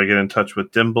that? Do I get in touch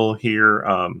with Dimble here?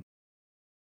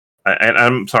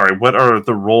 I'm sorry, what are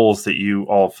the roles that you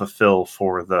all fulfill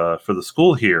for the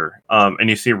school here? And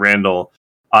you see Randall,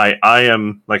 I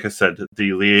am, like I said,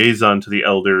 the liaison to the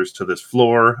elders to this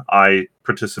floor. I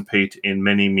participate in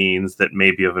many means that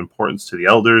may be of importance to the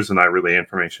elders, and I relay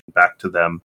information back to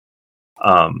them.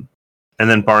 And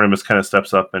then Barnabas kind of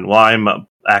steps up and, well, I'm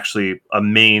actually a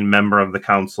main member of the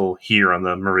council here on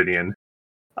the Meridian.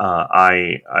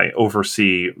 I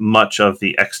oversee much of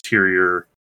the exterior,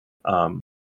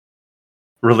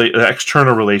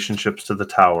 external relationships to the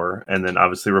tower, and then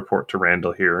obviously report to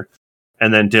Randall here.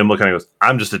 And then Dimble kind of goes,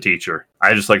 I'm just a teacher.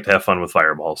 I just like to have fun with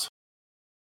fireballs.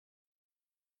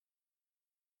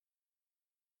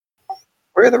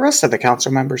 Where are the rest of the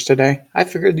council members today? I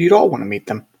figured you'd all want to meet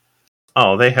them.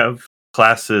 Oh, they have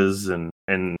classes and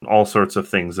all sorts of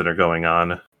things that are going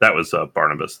on. That was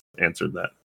Barnabas answered that.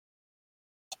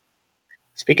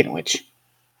 Speaking of which,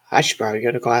 I should probably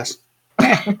go to class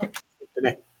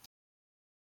today.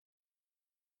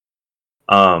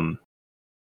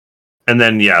 And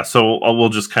then, so we'll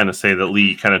just kind of say that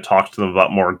Lee kind of talked to them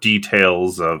about more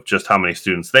details of just how many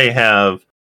students they have,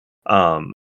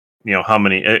 how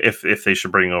many, if they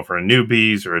should bring over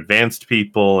newbies or advanced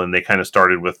people, and they kind of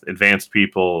started with advanced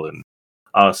people and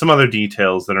some other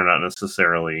details that are not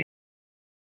necessarily,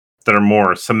 that are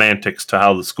more semantics to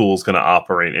how the school is going to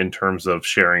operate in terms of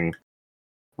sharing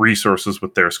resources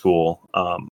with their school.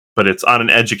 But it's on an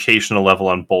educational level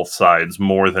on both sides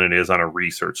more than it is on a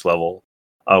research level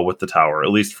with the tower, at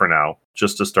least for now,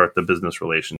 just to start the business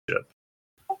relationship.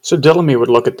 So Dillamy would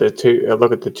look at the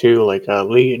two, like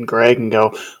Lee and Greg, and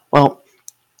go, "Well,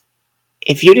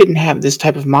 if you didn't have this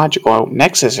type of magical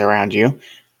nexus around you,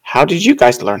 how did you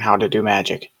guys learn how to do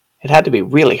magic? It had to be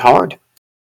really hard."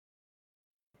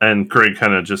 And Greg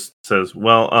kind of just says,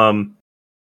 well,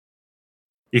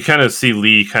 you kind of see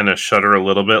Lee kind of shudder a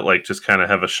little bit, like just kind of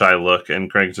have a shy look. And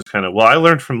Greg just kind of, well, I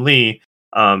learned from Lee,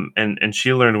 and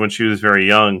she learned when she was very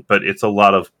young, but it's a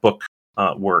lot of book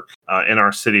work. In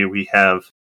our city, we've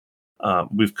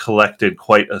collected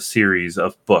quite a series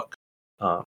of books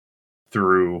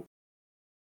through.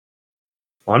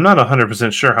 Well, I'm not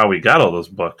 100% sure how we got all those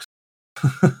books.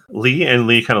 Lee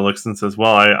kind of looks and says,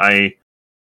 well, I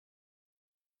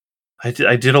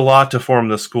did a lot to form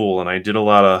the school, and I did a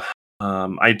lot of.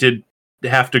 I did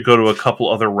have to go to a couple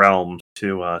other realms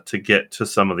to get to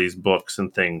some of these books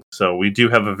and things. So we do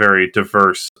have a very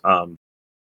diverse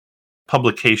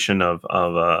publication of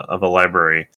a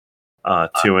library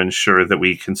to ensure that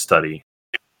we can study.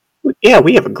 Yeah,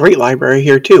 we have a great library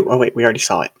here too. Oh wait, we already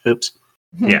saw it. Oops.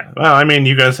 Yeah, well, I mean,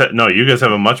 you guys have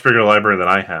a much bigger library than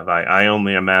I have. I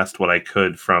only amassed what I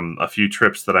could from a few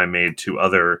trips that I made to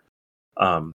other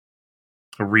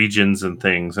regions and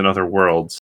things and other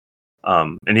worlds.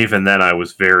 And even then I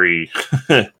was very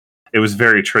it was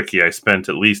very tricky. I spent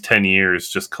at least 10 years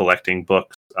just collecting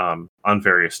books on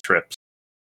various trips.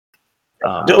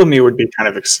 Dillamy would be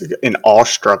kind of in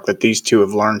awestruck that these two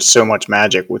have learned so much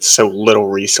magic with so little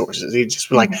resources. He'd just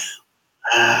be like,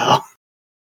 wow.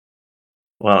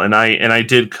 Well, and I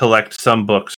did collect some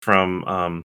books from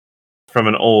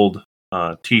an old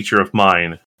teacher of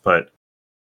mine, but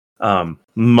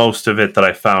most of it that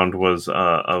I found was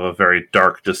of a very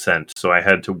dark descent, so I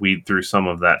had to weed through some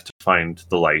of that to find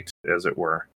the light, as it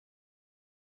were.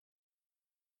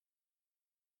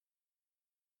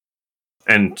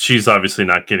 And she's obviously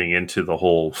not getting into the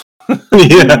whole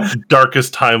Yeah,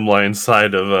 darkest timeline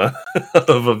side of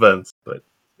of events, but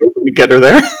we get her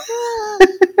there.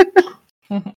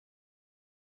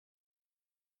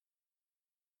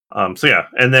 so yeah,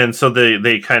 and then so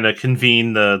they kind of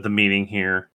convene the meeting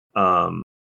here, and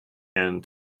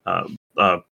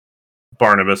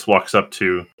Barnabas walks up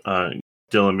to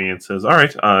Dillamy and says, "All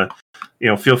right,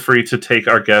 feel free to take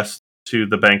our guests to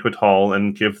the banquet hall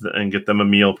and get them a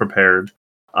meal prepared.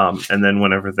 And then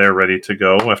whenever they're ready to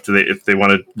go, if they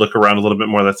want to look around a little bit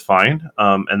more, that's fine.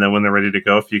 And then when they're ready to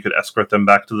go, if you could escort them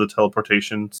back to the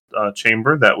teleportation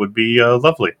chamber, that would be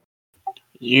lovely."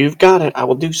 You've got it. I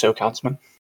will do so, Councilman.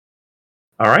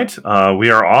 All right,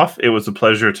 we are off. It was a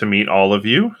pleasure to meet all of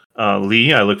you.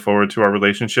 Lee, I look forward to our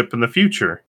relationship in the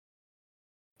future.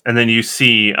 And then you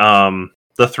see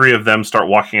the three of them start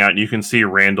walking out, and you can see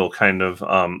Randall kind of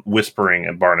whispering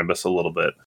at Barnabas a little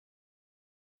bit.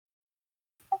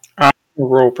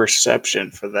 Roll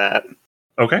perception for that.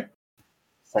 Okay.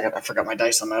 Second, I forgot my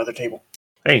dice on my other table.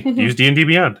 Hey, use D&D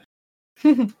Beyond.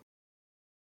 Wait,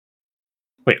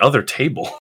 other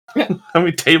table? How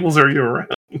many tables are you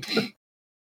around?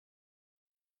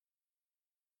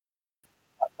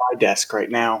 My desk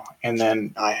right now, and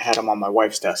then I had them on my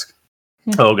wife's desk.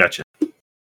 Oh, gotcha.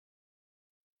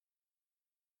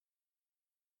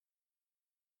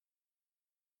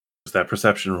 That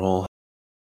perception roll.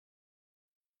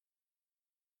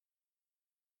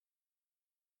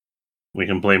 We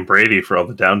can blame Brady for all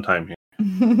the downtime here.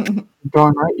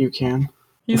 Darn right you can.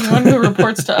 He's the one who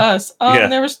reports to us. Yeah.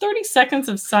 There was 30 seconds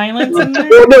of silence in there.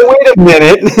 Oh, no, wait a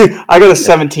minute. I got a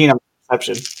 17 on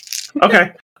perception.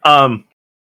 Okay.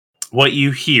 What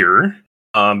you hear,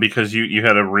 because you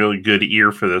had a really good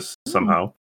ear for this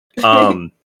somehow,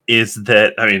 is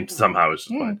that, I mean, somehow it's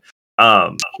just fine.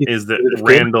 Is that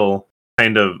Randall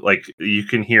kind of, like, you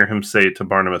can hear him say to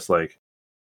Barnabas, like,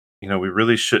 we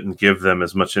really shouldn't give them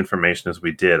as much information as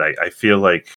we did. I feel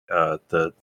like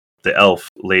the elf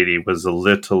lady was a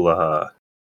little...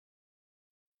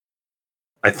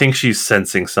 I think she's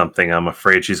sensing something. I'm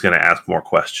afraid she's going to ask more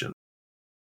questions.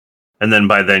 And then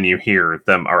by then you hear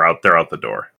them they're out the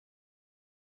door.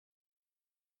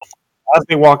 As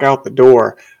they walk out the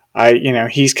door,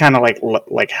 he's kind of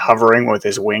like hovering with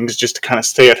his wings just to kind of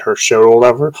stay at her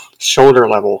shoulder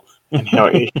level. And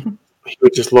he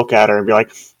would just look at her and be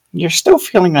like, "You're still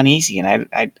feeling uneasy, and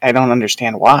I don't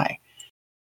understand why."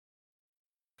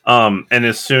 And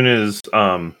as soon as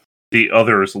the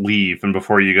others leave, and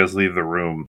before you guys leave the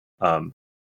room,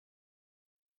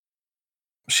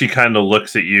 she kind of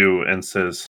looks at you and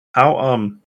says,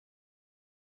 How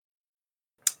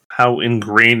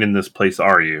ingrained in this place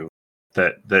are you?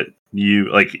 That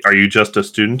you, like, are you just a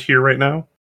student here right now?"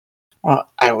 Well,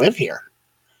 I live here.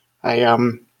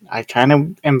 I kind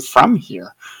of am from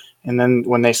here. And then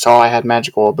when they saw I had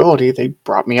magical ability, they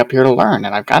brought me up here to learn,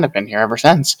 and I've kind of been here ever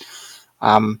since.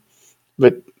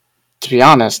 But to be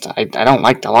honest, I don't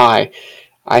like to lie.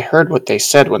 I heard what they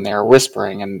said when they were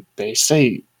whispering, and they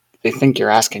say they think you're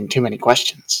asking too many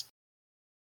questions.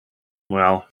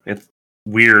 Well, it's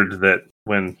weird that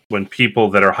when people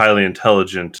that are highly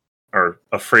intelligent are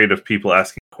afraid of people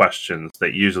asking questions,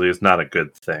 that usually is not a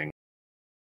good thing.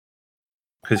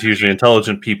 Because usually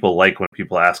intelligent people like when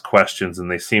people ask questions, and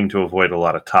they seem to avoid a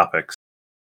lot of topics.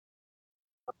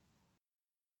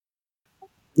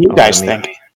 You guys think?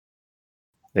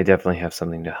 They definitely have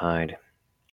something to hide.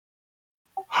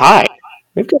 Hide?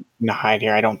 We've got nothing to hide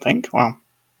here, I don't think. Well,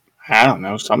 I don't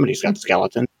know. Somebody's got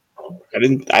skeletons.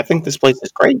 I think this place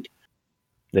is great.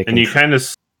 And you kind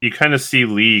of see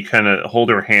Lee kind of hold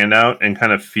her hand out and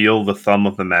kind of feel the thumb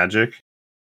of the magic.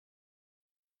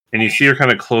 And you see her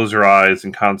kind of close her eyes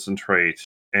and concentrate,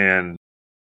 and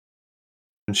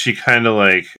she kind of,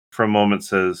 like, for a moment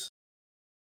says,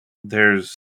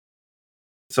 it's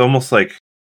almost like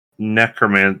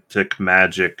necromantic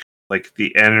magic, like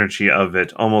the energy of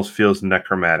it almost feels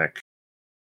necromantic.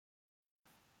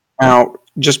 Now,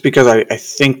 just because I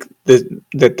think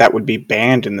that would be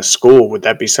banned in the school, would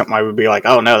that be something I would be like,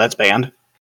 oh no, that's banned?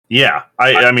 Yeah,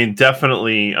 I mean,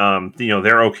 definitely,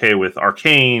 they're okay with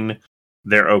arcane,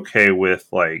 they're okay with,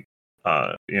 like,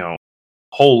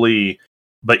 holy,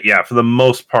 but yeah, for the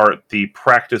most part, the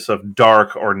practice of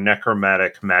dark or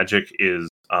necromantic magic is,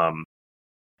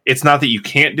 it's not that you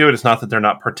can't do it, it's not that they're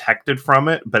not protected from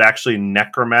it, but actually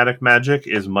necromantic magic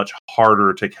is much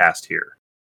harder to cast here.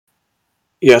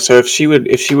 Yeah, so if she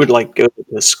would like go to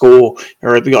the school,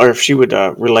 or if she would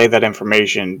relay that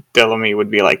information, Delamy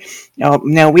would be like,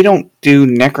 no, we don't do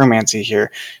necromancy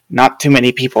here. Not too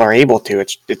many people are able to.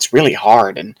 It's really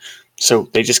hard, and so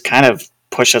they just kind of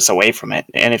push us away from it.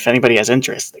 And if anybody has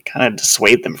interest, they kind of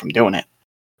dissuade them from doing it.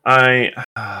 I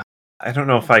don't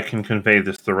know if I can convey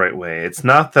this the right way. It's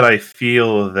not that I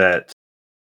feel that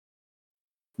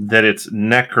it's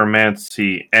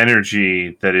necromancy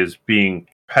energy that is being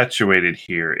perpetuated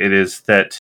here. It is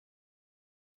that,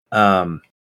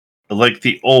 like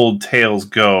the old tales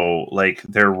go, like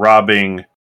they're robbing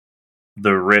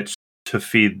the rich to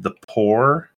feed the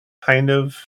poor, kind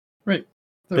of. Right.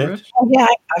 The Bit? rich. Oh yeah,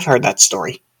 I've heard that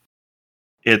story.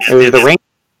 It's It was the ring.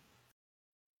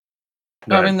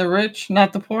 Go ahead. Robbing the rich,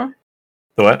 not the poor.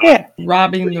 The what? Yeah,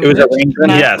 Robbing the It was a rich. ring.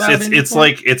 not Yes, robbing the it's poor?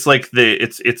 like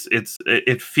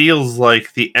it feels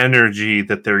like the energy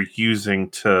that they're using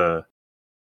to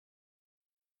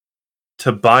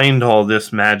bind all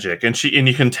this magic, and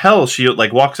you can tell she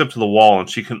like walks up to the wall and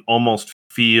she can almost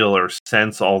feel or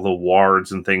sense all the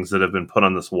wards and things that have been put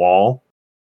on this wall,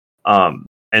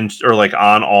 and or like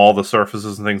on all the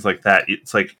surfaces and things like that.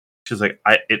 It's like she's like,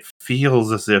 it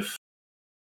feels as if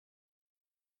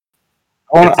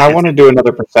I want to do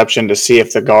another perception to see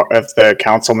if the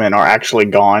councilmen are actually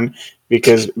gone,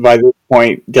 because by this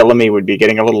point Delamy would be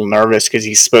getting a little nervous because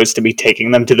he's supposed to be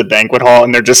taking them to the banquet hall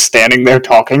and they're just standing there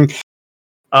talking.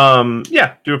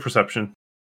 yeah, do a perception.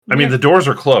 I mean, Yeah. the doors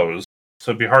are closed,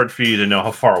 so it'd be hard for you to know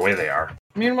how far away they are.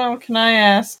 Meanwhile, can I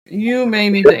ask? You may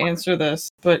need to answer this,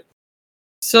 but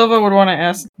Silva would want to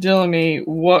ask Dillamy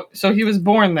what. So he was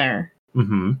born there.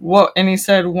 Mm-hmm. What? And he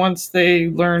said once they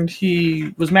learned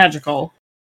he was magical,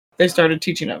 they started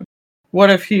teaching him. What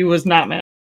if he was not magical?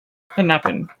 Had not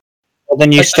been. Well,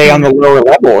 then you stay on the lower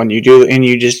level and you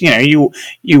just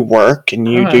you work and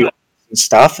you do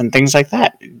stuff and things like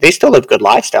that. They still live good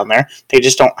lives down there. They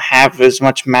just don't have as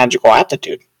much magical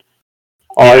aptitude.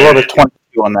 Oh, I rolled a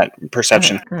 22 on that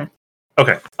perception.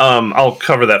 Okay. I'll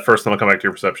cover that first, then I'll come back to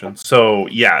your perception. So,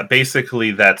 yeah,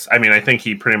 basically I think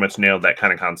he pretty much nailed that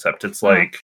kind of concept. It's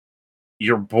like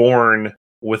you're born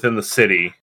within the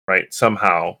city, right,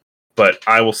 somehow. But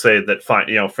I will say that,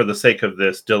 for the sake of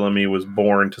this, Dillamy was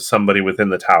born to somebody within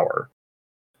the tower.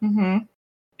 Mm-hmm.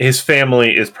 His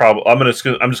family is probably... I'm just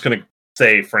going to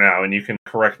say for now, and you can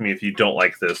correct me if you don't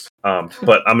like this,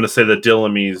 but I'm going to say that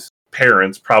Dillamy's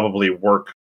parents probably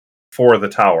work for the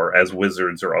tower as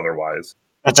wizards or otherwise.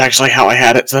 That's actually how I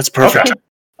had it, so that's perfect. Okay.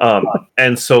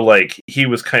 And so like he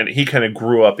kind of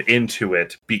grew up into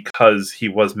it because he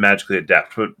was magically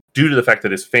adept, but due to the fact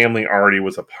that his family already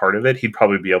was a part of it, he'd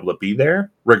probably be able to be there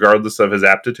regardless of his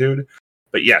aptitude.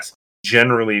 But yes,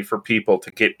 generally for people to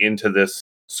get into this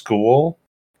school,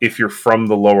 if you're from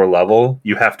the lower level,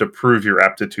 you have to prove your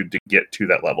aptitude to get to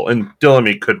that level. And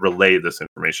Dillamy could relay this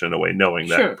information in a way, knowing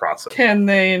that process. Can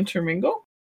they intermingle?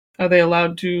 Are they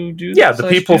allowed to do that? Yeah, the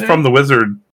people from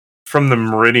from the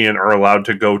Meridian are allowed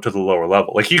to go to the lower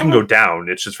level. Like, you can go down,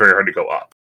 it's just very hard to go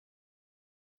up.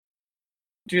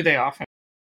 Do they often?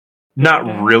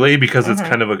 Not really, because it's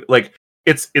kind of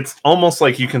it's almost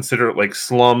like you consider it like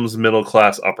slums, middle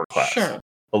class, upper class. Sure.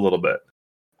 A little bit.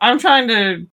 I'm trying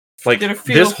to get a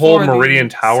feel this whole for Meridian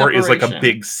Tower is like a separation.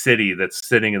 big city that's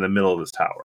sitting in the middle of this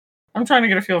tower. I'm trying to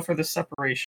get a feel for the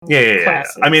separation. Yeah.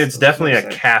 I mean, it's definitely a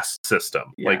classes. caste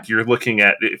system. Yeah. Like, you're looking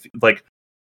at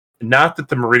not that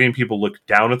the Meridian people look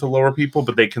down at the lower people,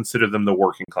 but they consider them the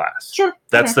working class. Sure.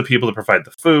 That's the people that provide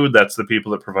the food. That's the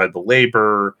people that provide the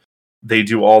labor. They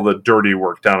do all the dirty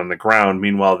work down on the ground.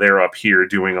 Meanwhile, they're up here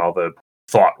doing all the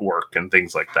thought work and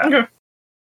things like that. Okay.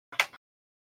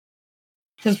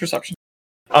 His perception.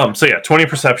 So yeah, 20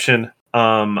 perception.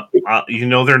 They're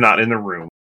not in the room.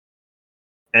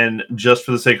 And just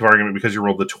for the sake of argument, because you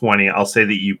rolled the 20, I'll say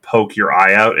that you poke your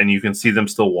eye out and you can see them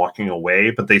still walking away,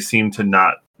 but they seem to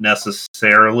not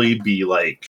necessarily be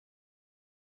like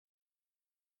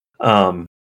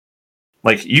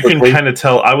you can kind of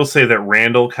tell. I will say that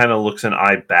Randall kind of looks an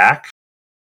eye back,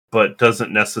 but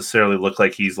doesn't necessarily look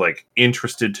like he's like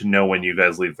interested to know when you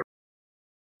guys leave the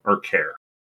room or care.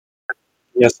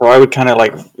 Yeah, so I would kind of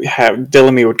have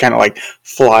Dillamy would kind of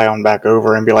fly on back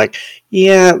over and be like,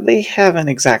 yeah, they haven't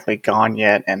exactly gone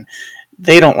yet, and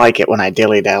they don't like it when I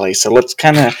dilly-dally, so let's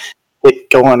kind of get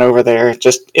going over there.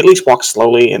 Just at least walk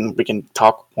slowly and we can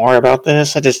talk more about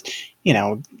this. I just,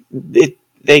 they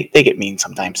get mean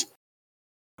sometimes.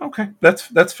 Okay,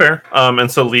 that's fair. And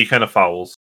so Lee kind of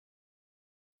follows.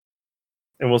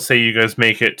 And we'll say you guys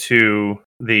make it to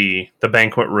the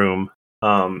banquet room.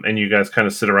 And you guys kind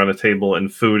of sit around a table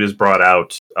and food is brought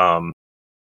out.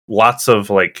 Lots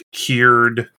of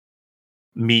cured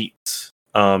meats,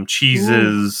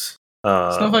 cheeses.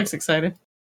 Snowflake's excited.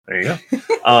 There you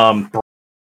go.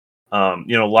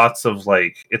 Lots of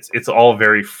like it's all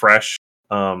very fresh.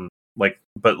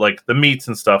 But like the meats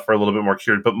and stuff are a little bit more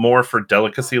cured, but more for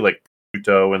delicacy, like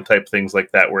prosciutto and type things like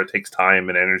that, where it takes time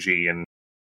and energy, and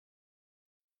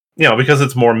because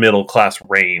it's more middle class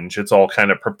range, it's all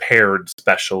kind of prepared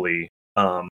specially,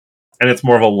 and it's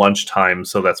more of a lunchtime,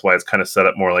 so that's why it's kind of set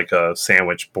up more like a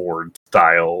sandwich board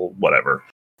style, whatever.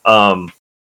 God,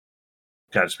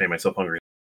 I just made myself hungry.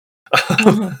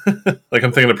 Like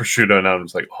I'm thinking of prosciutto now. I'm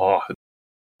just like,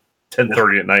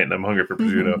 10:30 at night, and I'm hungry for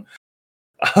prosciutto.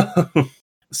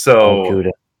 So,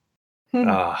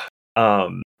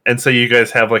 and so you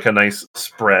guys have like a nice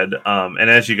spread. And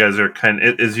as you guys are kind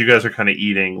of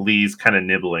eating, Lee's kind of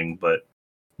nibbling, but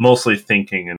mostly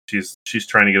thinking. And she's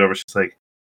trying to get over. She's like,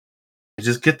 I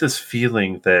just get this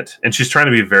feeling that, and she's trying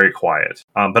to be very quiet.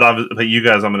 But you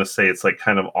guys, I'm going to say it's like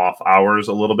kind of off hours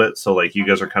a little bit. So like you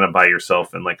guys are kind of by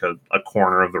yourself in like a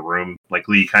corner of the room. Like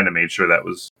Lee kind of made sure that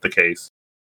was the case.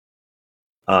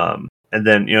 And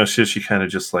then, she kind of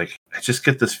just like, I just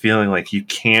get this feeling like you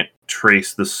can't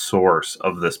trace the source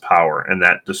of this power, and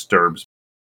that disturbs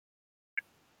me.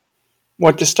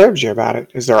 What disturbs you about it?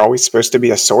 Is there always supposed to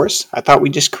be a source? I thought we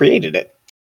just created it.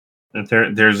 And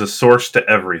there's a source to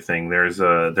everything. There's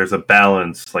a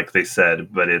balance, like they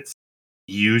said, but it's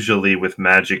usually with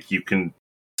magic you can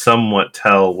somewhat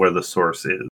tell where the source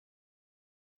is.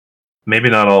 Maybe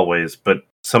not always, but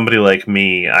somebody like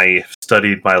me, I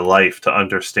studied my life to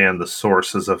understand the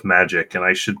sources of magic, and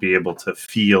I should be able to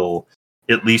feel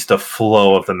at least a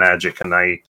flow of the magic, and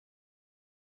I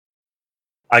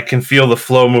can feel the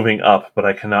flow moving up, but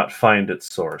I cannot find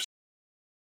its source.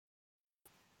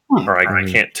 Or I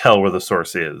can't tell where the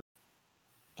source is.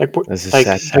 Like there's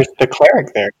the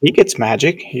cleric there. He gets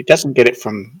magic. He doesn't get it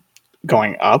from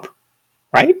going up,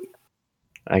 right?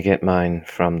 I get mine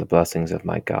from the blessings of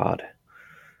my god.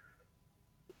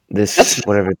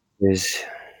 Whatever it is,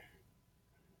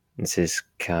 this is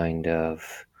kind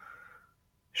of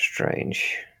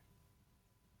strange.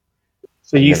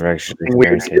 So you never actually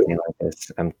experienced anything like this.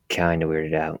 I'm kind of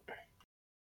weirded out.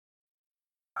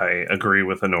 I agree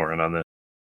with Anoran on this.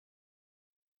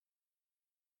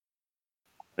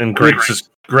 And Greg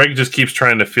just keeps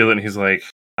trying to feel it, and he's like,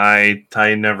 I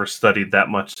never studied that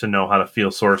much to know how to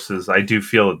feel sources. I do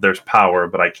feel that there's power,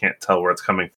 but I can't tell where it's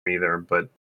coming from either. But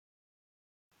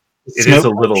it is a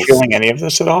little feeling any of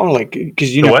this at all, like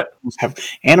because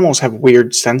animals have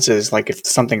weird senses. Like if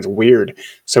something's weird,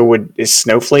 so is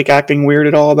Snowflake acting weird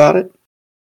at all about it?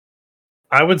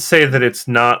 I would say that it's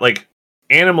not like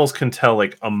animals can tell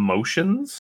like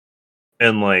emotions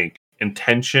and like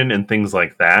intention and things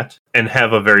like that, and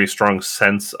have a very strong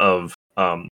sense of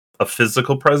a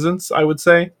physical presence. I would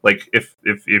say, like if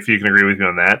you can agree with me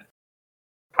on that.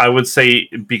 I would say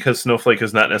because Snowflake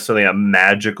is not necessarily a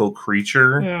magical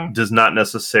creature, does not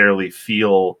necessarily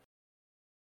feel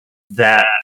that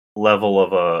level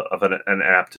of an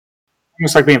apt.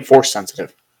 Almost like being force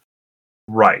sensitive.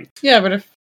 Right. Yeah, but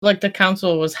if like the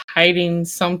council was hiding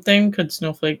something, could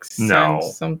Snowflake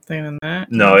sense something in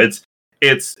that? No, it's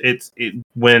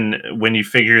when you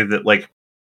figure that like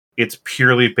it's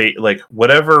purely like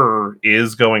whatever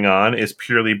is going on is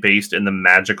purely based in the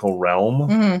magical realm.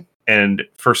 Mm-hmm. And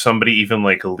for somebody even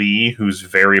like Lee, who's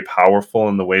very powerful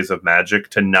in the ways of magic,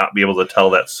 to not be able to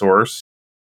tell that source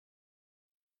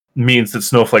means that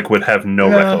Snowflake would have no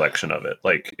recollection of it.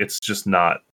 Like, it's just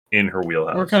not in her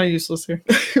wheelhouse. We're kind of useless here.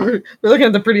 we're looking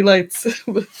at the pretty lights.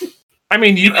 I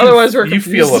mean, you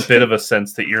feel a bit of a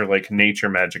sense that your like nature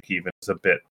magic even is a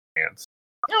bit advanced.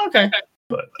 Oh, okay.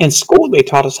 But in school, they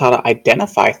taught us how to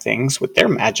identify things with their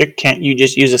magic. Can't you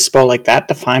just use a spell like that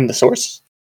to find the source?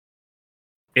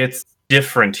 It's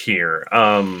different here.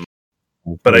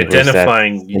 But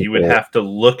identifying, you would have to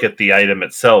look at the item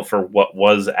itself or what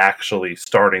was actually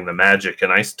starting the magic.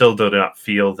 And I still do not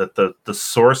feel that the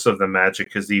source of the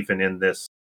magic is even in this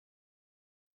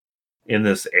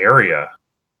area.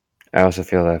 I also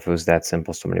feel that if it was that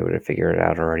simple, somebody would have figured it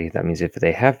out already. That means if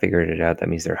they have figured it out, that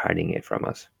means they're hiding it from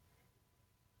us.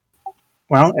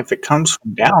 Well, if it comes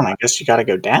from down, I guess you got to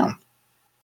go down.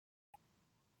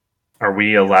 Are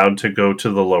we allowed to go to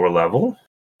the lower level?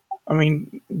 I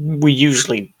mean, we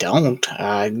usually don't.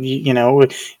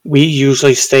 We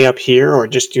usually stay up here or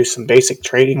just do some basic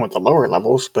trading with the lower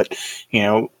levels. But,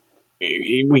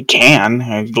 we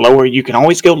can. Lower, you can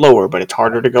always go lower, but it's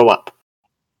harder to go up.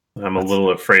 I'm a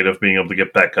little afraid of being able to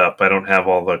get back up. I don't have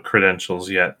all the credentials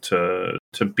yet to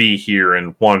be here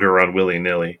and wander around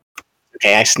willy-nilly.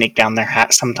 Okay, I sneak down there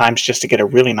sometimes just to get a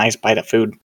really nice bite of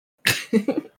food.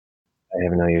 I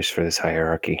have no use for this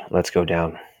hierarchy. Let's go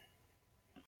down.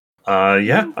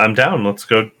 Yeah, I'm down. Let's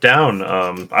go down.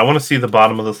 I want to see the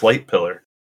bottom of this light pillar.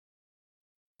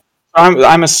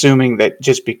 I'm assuming that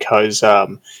just because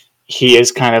he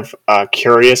is kind of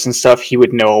curious and stuff, he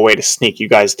would know a way to sneak you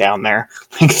guys down there,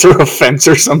 like through a fence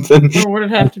or something. Or would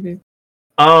it have to be?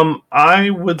 I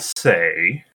would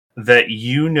say that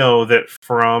you know that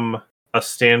from a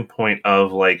standpoint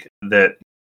of like that.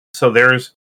 So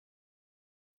there's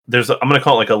I'm going to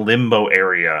call it like a limbo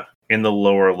area in the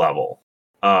lower level,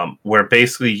 where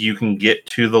basically you can get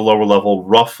to the lower level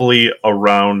roughly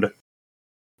around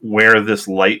where this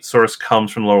light source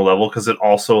comes from lower level, because it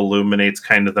also illuminates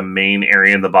kind of the main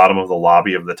area in the bottom of the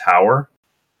lobby of the tower.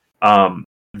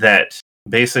 That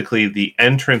basically the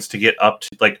entrance to get up to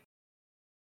like.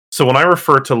 So when I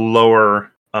refer to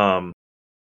lower, the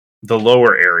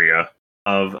lower area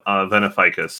of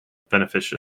Beneficius,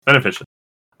 that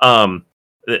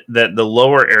the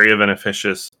lower area of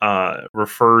Beneficius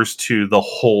refers to the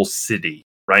whole city,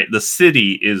 right? The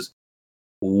city is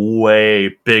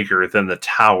way bigger than the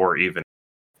tower even.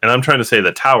 And I'm trying to say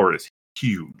the tower is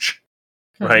huge,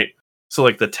 right? So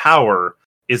like the tower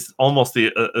is almost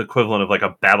the equivalent of like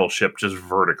a battleship just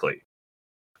vertically.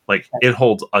 Like it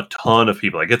holds a ton of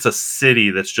people. Like it's a city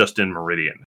that's just in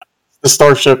Meridian. The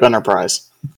Starship Enterprise.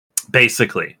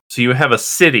 Basically. So you have a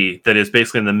city that is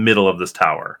basically in the middle of this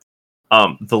tower.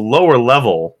 The lower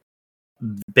level,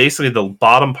 basically the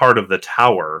bottom part of the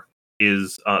tower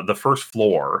is the first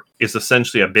floor is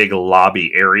essentially a big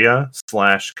lobby area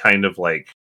 / kind of like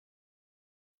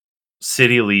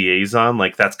city liaison.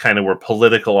 Like that's kind of where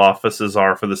political offices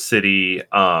are for the city.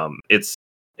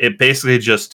 It basically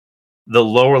just the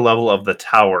lower level of the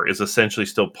tower is essentially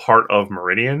still part of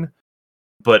Meridian,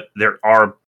 but there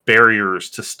are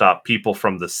barriers to stop people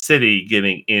from the city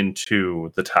getting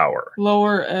into the tower.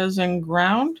 Lower as in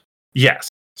ground? Yes.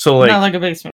 So like not like a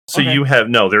basement. So Okay. you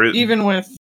have there is even with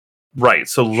right.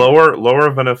 So lower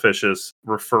Beneficius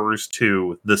refers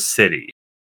to the city,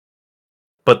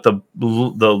 but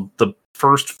the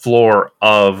first floor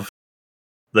of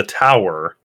the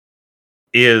tower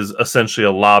is essentially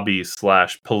a lobby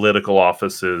 / political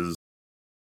offices.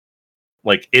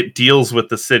 Like it deals with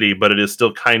the city, but it is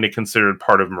still kind of considered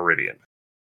part of Meridian.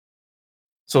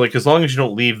 So like as long as you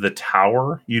don't leave the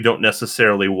tower, you don't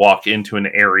necessarily walk into an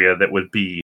area that would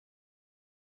be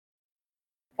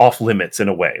off limits in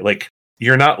a way. Like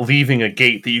you're not leaving a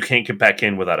gate that you can't get back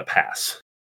in without a pass.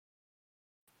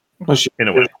 Unless you in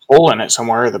a put way. a hole in it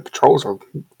somewhere, the patrols are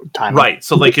timing. Right.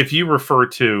 So like if you refer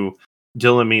to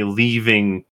Dillamy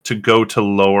leaving to go to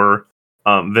lower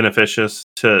Beneficius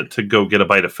to go get a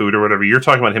bite of food or whatever, you're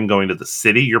talking about him going to the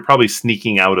city. You're probably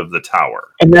sneaking out of the tower.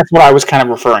 And that's what I was kind of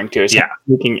referring to, is him Yeah.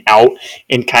 sneaking out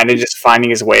and kind of just finding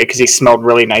his way because he smelled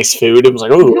really nice food. It was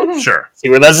like, oh, Sure. see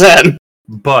where that's at.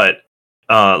 But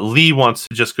Lee wants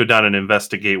to just go down and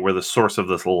investigate where the source of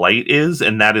this light is,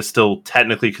 and that is still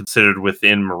technically considered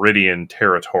within Meridian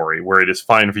territory, where it is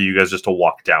fine for you guys just to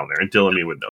walk down there, and Dillamy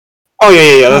would know. Oh,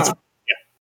 yeah. That's yeah.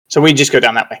 So we just go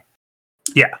down that way.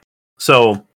 Yeah.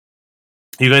 So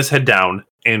you guys head down,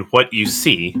 and what you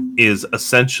see is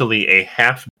essentially a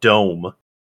half dome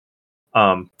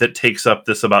that takes up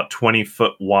this about 20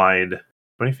 foot wide.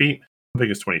 20 feet? How big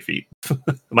is 20 feet?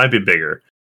 It might be bigger.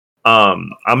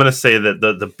 I'm going to say that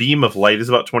the beam of light is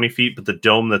about 20 feet, but the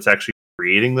dome that's actually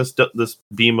creating this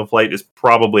beam of light is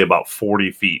probably about 40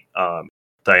 feet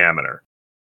diameter.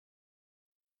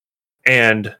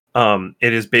 And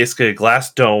it is basically a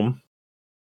glass dome.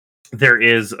 There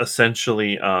is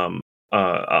essentially,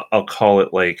 I'll call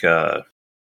it like, I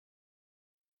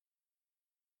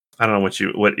don't know what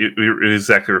you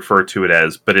exactly refer to it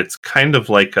as, but it's kind of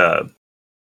like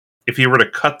if you were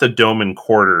to cut the dome in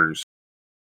quarters,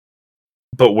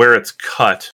 but where it's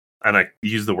cut, and I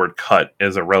use the word cut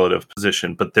as a relative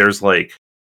position, but there's like,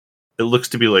 it looks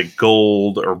to be like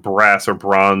gold or brass or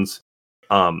bronze,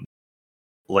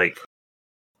 like,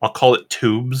 I'll call it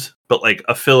tubes, but like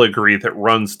a filigree that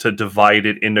runs to divide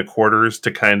it into quarters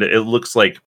to kind of, it looks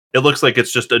like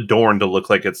it's just adorned to look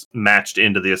like it's matched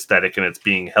into the aesthetic and it's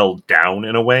being held down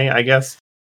in a way, I guess,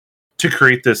 to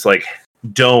create this like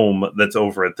dome that's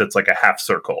over it that's like a half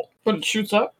circle. But it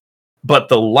shoots up? But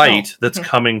the light that's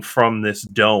coming from this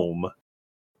dome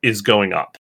is going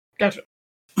up. Gotcha.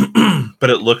 But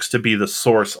it looks to be the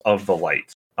source of the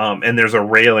light. And there's a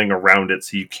railing around it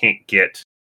so you can't get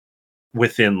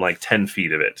within like 10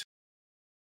 feet of it.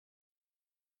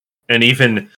 And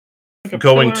even Like a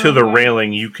going pillar to the of light?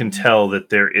 railing, you can tell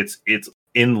that it's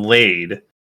inlaid.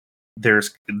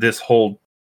 There's this whole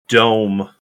dome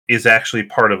is actually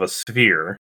part of a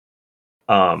sphere.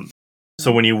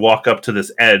 So when you walk up to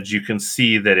this edge, you can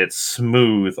see that it's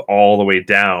smooth all the way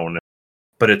down,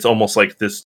 but it's almost like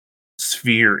this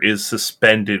sphere is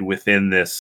suspended within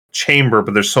this chamber,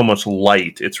 but there's so much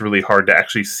light, it's really hard to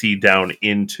actually see down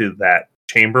into that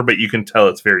chamber, but you can tell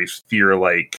it's very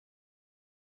sphere-like.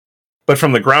 But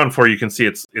from the ground floor, you can see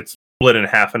it's split in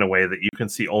half in a way that you can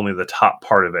see only the top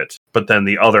part of it, but then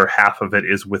the other half of it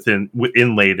is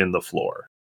inlaid in the floor.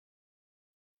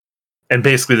 And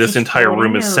basically, this Just entire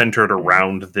room is floating, or- centered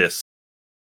around this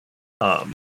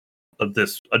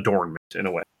adornment in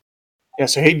a way. Yeah,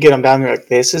 so he'd get them down there like,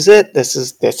 this is it. This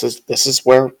is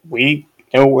where we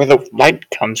know where the light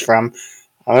comes from.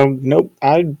 Nope,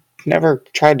 I never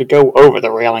tried to go over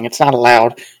the railing. It's not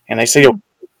allowed. And they say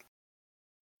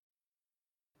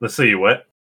Let's see what.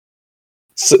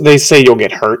 you'll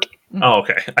get hurt. Oh,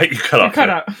 okay. You cut off. Cut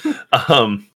there.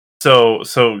 out.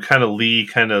 So kind of Lee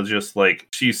kind of just like,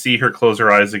 you see her close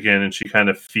her eyes again, and she kind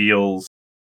of feels,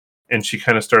 and she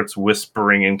kind of starts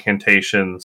whispering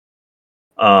incantations,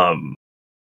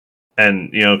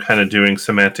 and kind of doing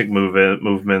semantic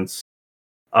movements.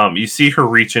 You see her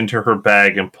reach into her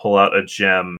bag and pull out a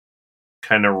gem,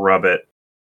 kind of rub it,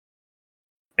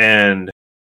 and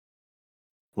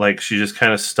like she just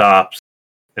kind of stops,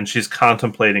 and she's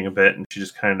contemplating a bit, and she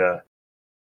just kind of,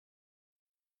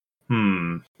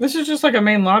 This is just like a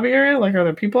main lobby area? Like, are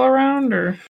there people around,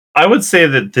 or? I would say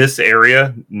that this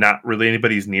area, not really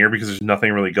anybody's near, because there's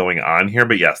nothing really going on here,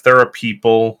 but yes, there are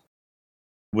people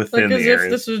within Like, as the if area.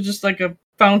 this was just like a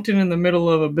fountain in the middle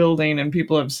of a building and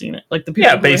people have seen it. Like, the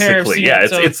people Yeah, who are here have basically. seen Yeah, it,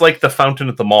 so- it's like the fountain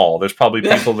at the mall. There's probably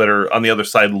people that are on the other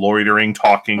side loitering,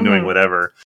 talking, doing Mhm.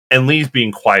 whatever. And Lee's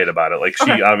being quiet about it. Like,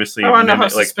 she Okay. obviously... I want to know how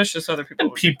like, suspicious other people and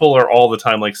would be. people are all the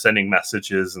time like sending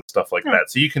messages and stuff like Yeah. that.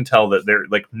 So you can tell that they're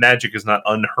like, magic is not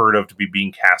unheard of to be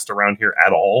being cast around here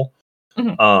at all.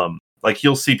 Mhm. Like,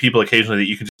 you'll see people occasionally that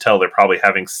you can just tell they're probably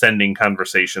sending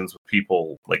conversations with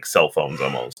people, like cell phones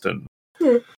almost, and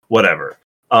whatever.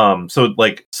 So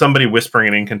like, somebody whispering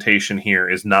an incantation here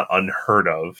is not unheard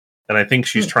of. And I think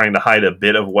she's trying to hide a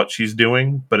bit of what she's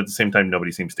doing, but at the same time,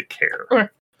 nobody seems to care. Okay.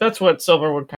 That's what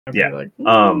Silver would kind of Yeah. be like.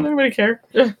 Um, Nobody care.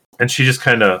 Yeah. And she just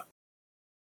kind of...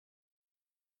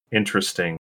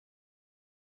 Interesting.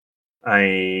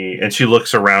 And she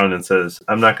looks around and says,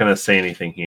 I'm not going to say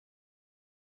anything here.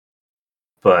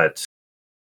 But...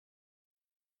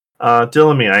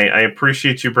 Dillamy, I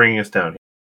appreciate you bringing us down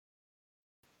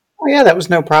Oh yeah, that was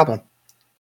no problem.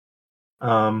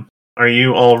 here. Are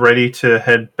you all ready to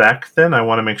head back then? I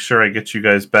want to make sure I get you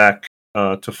guys back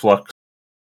to Flux.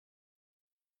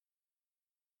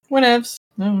 Whenevs.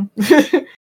 No.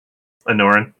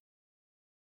 Anoran?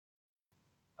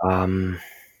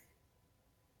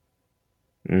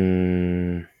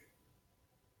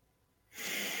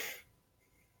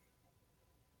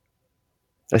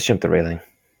 Let's jump the railing.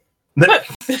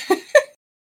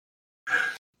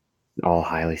 All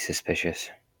highly suspicious.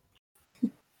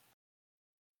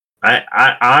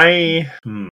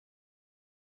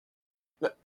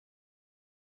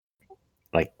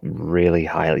 Like, really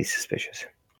highly suspicious.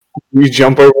 You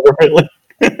jump over the railing.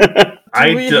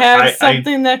 Do we have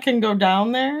something that can go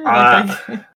down there?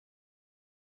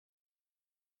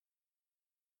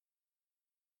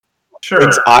 Sure.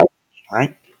 It's I,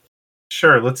 right?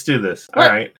 Sure, let's do this. What?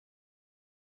 All right.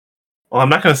 Well, I'm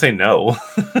not going to say no.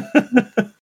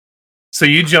 So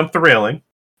you jump the railing.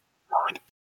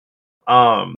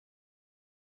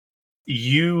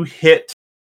 You hit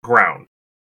ground.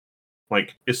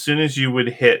 Like, as soon as you would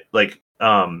hit, like,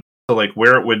 so like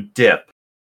where it would dip,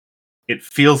 it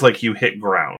feels like you hit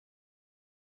ground,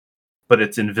 but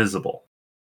it's invisible.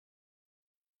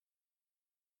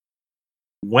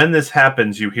 When this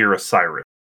happens, you hear a siren.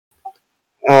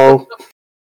 Oh,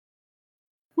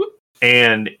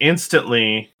 And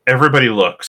instantly, everybody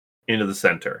looks into the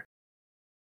center.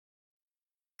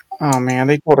 oh man,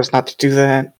 they told us not to do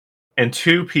that. And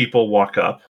two people walk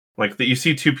up. Like, you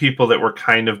see two people that were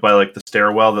kind of by, like, the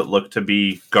stairwell that look to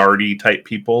be guardy type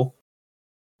people.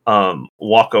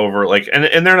 Walk over, like,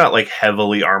 and they're not, like,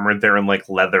 heavily armored. They're in, like,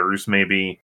 leathers,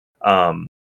 maybe. And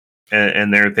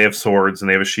they have swords, and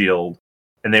they have a shield.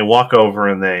 And they walk over,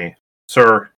 and they,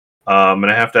 Sir, I'm going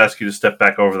to have to ask you to step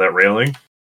back over that railing.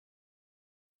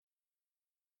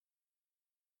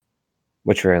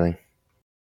 Which railing?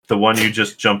 The one you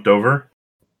just jumped over,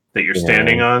 that you're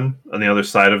standing on the other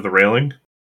side of the railing.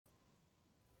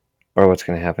 Or what's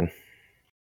going to happen?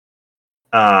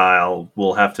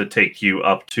 We'll have to take you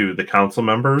up to the council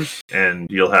members, and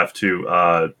you'll have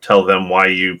to tell them why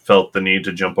you felt the need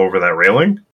to jump over that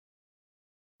railing.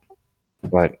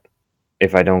 But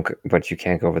if I don't, but you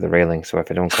can't go over the railing. So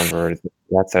if I don't come over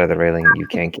that side of the railing, you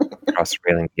can't get across the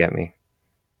railing to get me.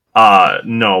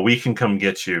 No, we can come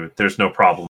get you. There's no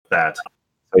problem with that.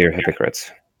 So you're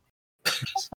hypocrites.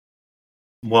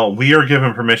 Well, we are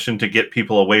given permission to get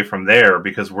people away from there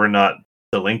because we're not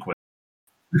delinquent.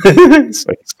 Railing,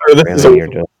 you're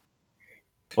just-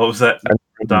 What was that,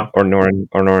 Dom? Or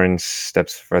Norin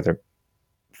steps further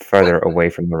away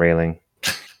from the railing.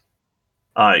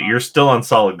 You're still on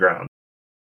solid ground.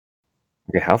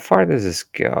 Okay, how far does this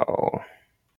go?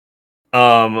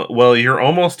 Well, you're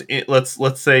almost.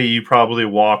 Let's say you probably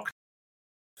walk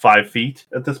 5 feet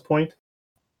at this point.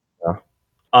 Yeah.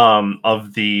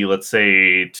 Of the, let's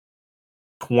say,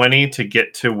 20 to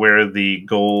get to where the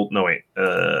goal. No, wait.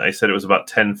 I said it was about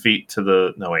 10 feet to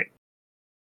the. No, wait.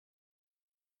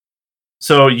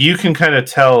 So you can kind of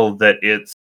tell that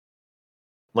it's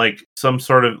like some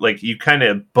sort of, like, you kind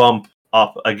of bump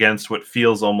up against what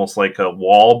feels almost like a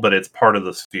wall, but it's part of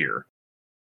the sphere.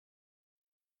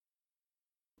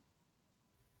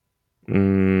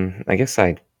 I guess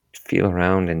I feel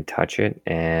around and touch it,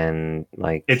 and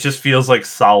like It just feels like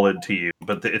solid to you,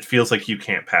 but it feels like you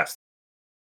can't pass.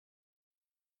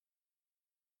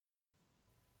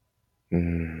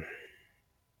 mm,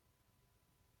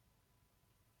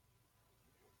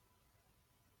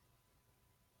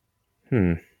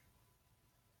 hmm.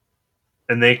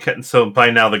 And so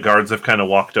by now the guards have kind of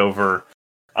walked over,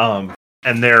 and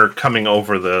they're coming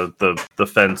over the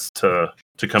fence to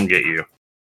come get you.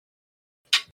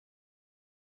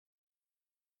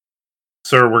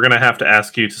 Sir, we're going to have to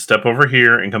ask you to step over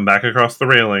here and come back across the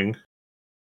railing.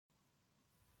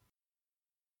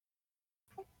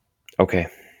 Okay.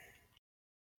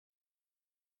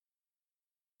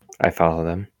 I follow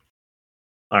them.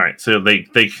 All right, so they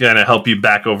kind of help you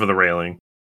back over the railing,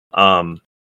 and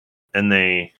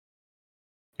they,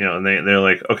 they're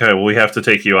like, okay, well, we have to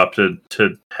take you up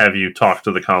to have you talk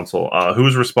to the council.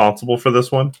 Who's responsible for this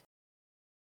one?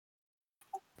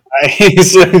 I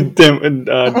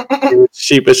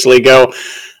sheepishly go,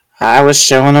 I was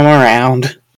showing them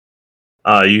around.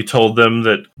 You told them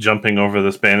that jumping over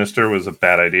this banister was a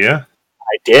bad idea.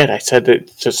 I did. I said that.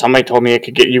 So somebody told me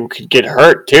you could get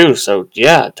hurt too. So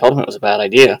yeah, I told them it was a bad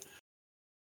idea.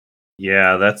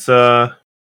 Yeah, that's I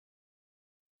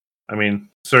mean,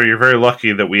 sir, you're very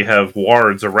lucky that we have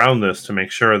wards around this to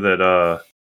make sure that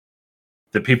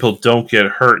that people don't get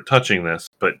hurt touching this.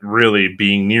 But really,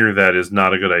 being near that is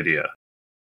not a good idea.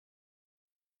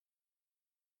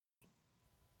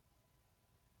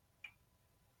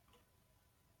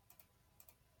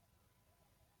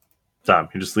 Tom,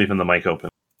 you're just leaving the mic open.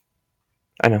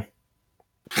 I know.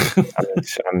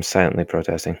 I'm silently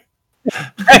protesting.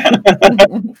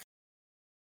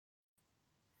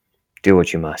 Do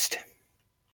what you must.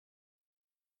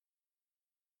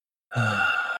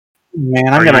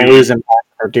 Man, I'm going to lose them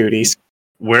our duties.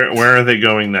 Where are they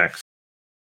going next?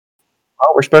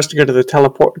 Oh, we're supposed to go to the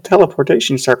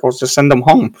teleportation circles to send them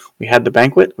home. We had the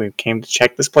banquet. We came to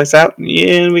check this place out.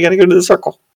 And we got to go to the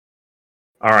circle.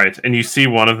 All right, and you see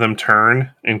one of them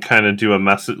turn and kind of do a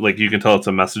message. Like, you can tell it's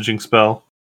a messaging spell.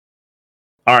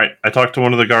 All right, I talked to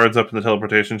one of the guards up in the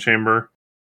teleportation chamber.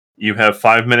 You have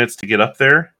 5 minutes to get up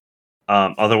there.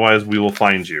 Otherwise, we will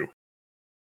find you.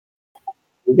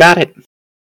 We got it.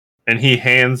 And he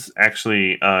hands,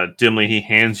 actually, dimly, he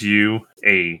hands you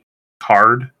a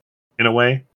card, in a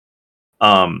way.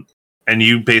 And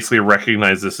you basically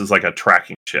recognize this as like a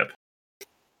tracking chip.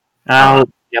 Yep.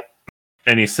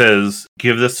 And he says,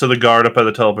 give this to the guard up at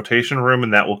the teleportation room,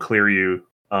 and that will clear you,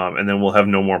 and then we'll have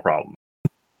no more problems.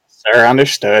 Sir,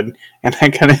 understood. And I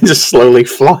kind of just slowly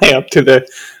fly up to the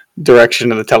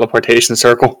direction of the teleportation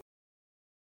circle.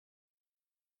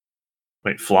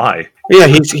 Wait, fly? Yeah,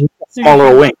 he's a small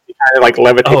little wing. He kind of like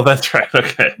levitates. Oh, that's right.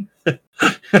 Okay.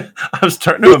 I'm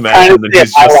starting to imagine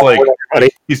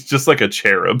that he's just like a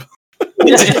cherub.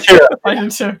 I do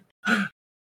too.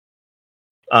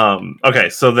 Okay,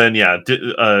 so then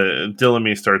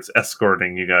Dillamy starts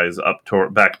escorting you guys up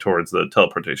back towards the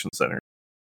teleportation center.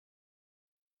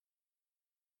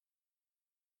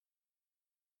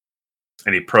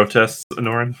 Any protests,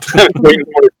 Anoran?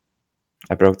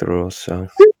 I broke the rules, so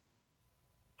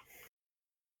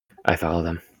I follow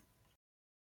them.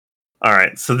 All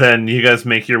right, so then you guys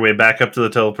make your way back up to the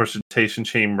teleportation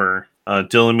chamber.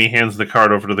 Dillamy hands the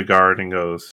card over to the guard and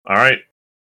goes, all right.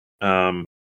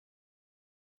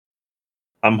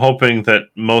 I'm hoping that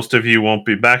most of you won't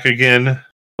be back again,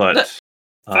 but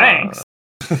Thanks.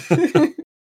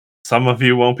 Some of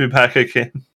you won't be back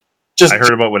again. I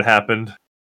heard about what happened.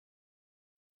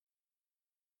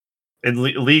 And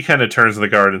Lee kind of turns to the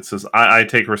guard and says, I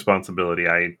take responsibility.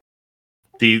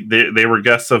 They were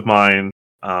guests of mine.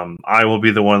 I will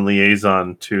be the one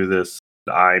liaison to this.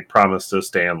 I promise to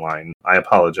stay in line. I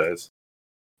apologize.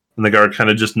 And the guard kind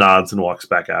of just nods and walks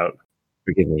back out.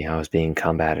 Forgive me, I was being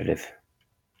combative.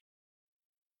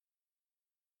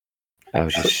 I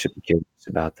was just super curious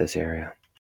about this area.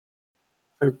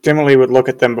 Dimly would look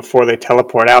at them before they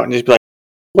teleport out and just be like,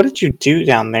 "What did you do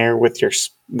down there with your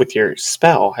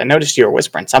spell? I noticed you were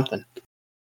whispering something."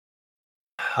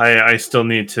 I still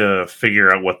need to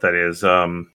figure out what that is.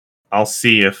 I'll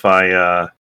see if I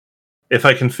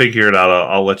can figure it out.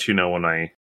 I'll let you know when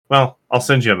I. Well, I'll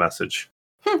send you a message.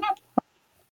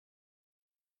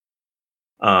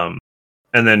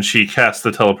 And then she casts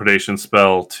the teleportation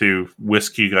spell to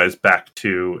whisk you guys back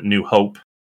to New Hope.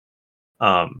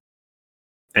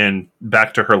 And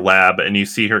back to her lab, and you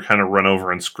see her kind of run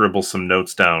over and scribble some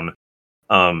notes down.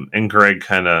 And Greg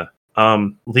kind of,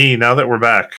 Lee, now that we're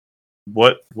back,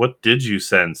 what did you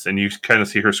sense? And you kind of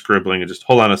see her scribbling, and just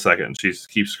hold on a second. She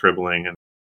keeps scribbling,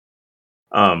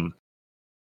 and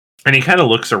he kind of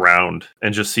looks around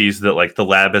and just sees that like the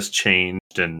lab has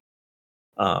changed, and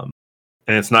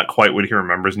it's not quite what he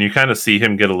remembers. And you kind of see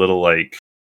him get a little like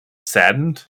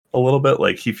saddened a little bit,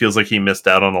 like he feels like he missed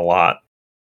out on a lot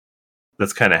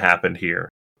that's kind of happened here.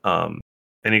 And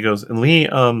he goes, and Lee,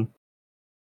 how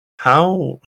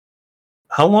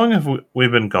long have we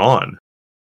been gone?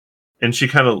 And she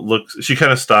kind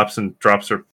of stops and drops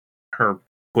her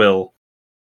quill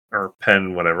or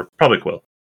pen, whatever, probably quill.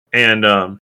 And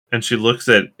she looks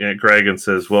at Greg and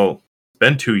says, well, it's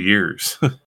been 2 years.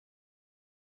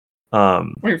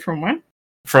 Wait, from when?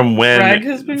 From Greg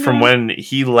has been gone? when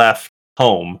he left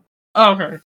home. Oh,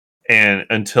 okay. And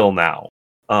until now.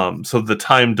 So the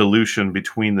time dilution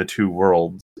between the two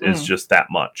worlds is just that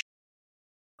much.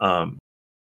 And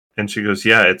she goes,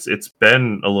 yeah, it's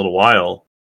been a little while.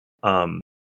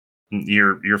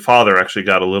 Your father actually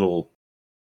got a little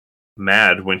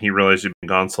mad when he realized you'd been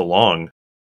gone so long.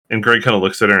 And Greg kind of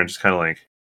looks at her and just kind of like,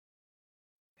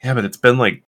 yeah, but it's been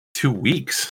like 2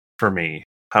 weeks for me.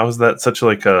 How is that such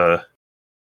like a...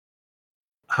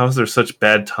 How is there such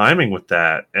bad timing with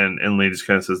that? And Lee just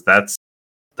kind of says, that's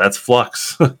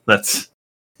flux. That's...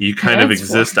 You kind of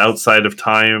exist outside of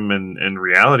time and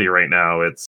reality right now.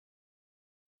 It's...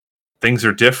 Things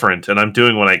are different, and I'm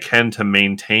doing what I can to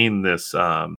maintain this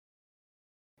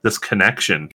this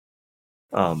connection.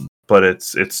 But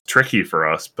it's tricky for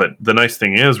us. But the nice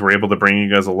thing is we're able to bring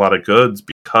you guys a lot of goods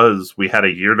because we had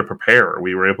a year to prepare.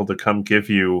 We were able to come give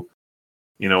you,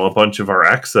 a bunch of our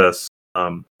excess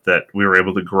that we were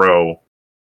able to grow.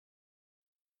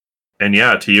 And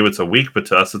yeah, to you it's a week, but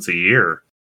to us it's a year.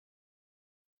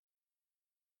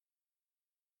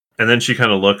 And then she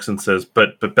kind of looks and says,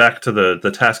 but back to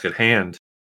the task at hand.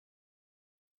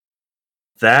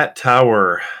 That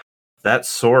tower, that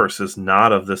source is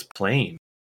not of this plane.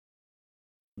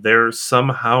 They're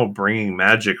somehow bringing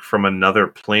magic from another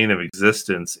plane of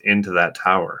existence into that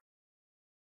tower.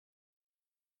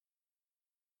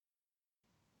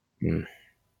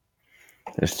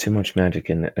 There's too much magic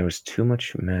in there. There was too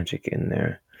much magic in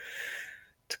there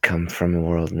to come from the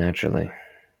world naturally.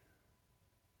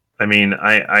 I mean,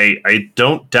 I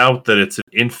don't doubt that it's an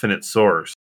infinite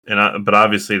source, but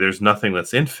obviously there's nothing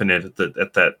that's infinite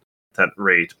at that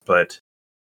rate. But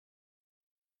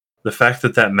the fact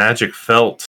that magic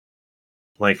felt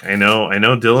like I know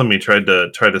Dillamy tried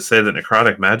to say that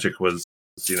necrotic magic was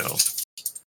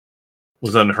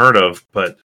unheard of,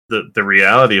 but the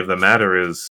reality of the matter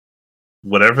is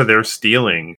whatever they're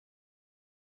stealing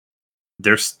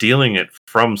it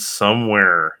from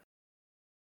somewhere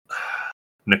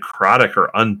necrotic or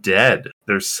undead.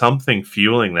 There's something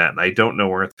fueling that, and I don't know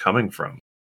where it's coming from.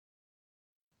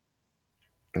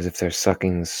 As if they're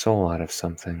sucking the soul out of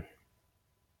something.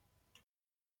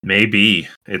 Maybe.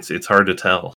 It's hard to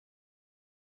tell.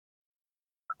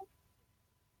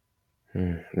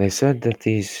 They said that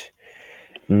these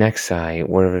Nexi,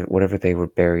 whatever they were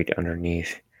buried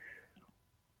underneath,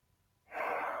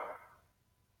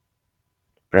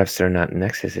 perhaps they're not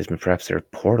nexuses, but perhaps they're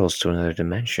portals to another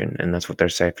dimension, and that's what they're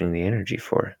siphoning the energy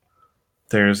for.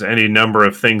 There's any number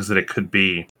of things that it could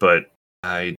be, but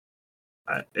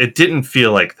it didn't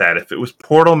feel like that. If it was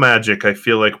portal magic, I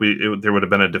feel like there would have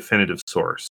been a definitive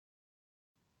source.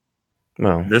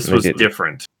 Well, this was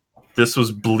different. This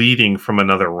was bleeding from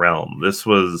another realm. This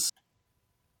felt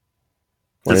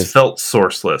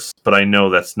sourceless, but I know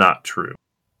that's not true.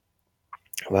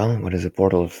 Well, what is a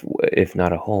portal if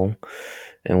not a hole?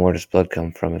 And where does blood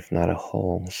come from if not a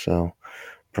hole? So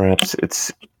perhaps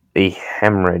it's a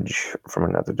hemorrhage from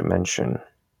another dimension.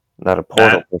 Not a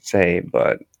portal per se,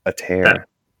 but a tear.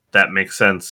 That makes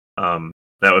sense. That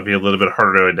would be a little bit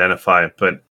harder to identify,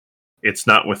 but it's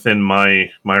not within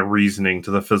my reasoning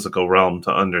to the physical realm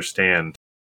to understand.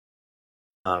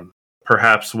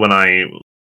 Perhaps when I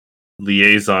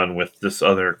liaison with this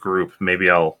other group. Maybe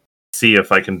I'll see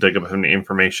if I can dig up any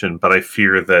information, but I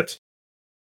fear that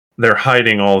they're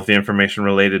hiding all of the information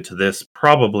related to this,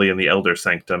 probably in the Elder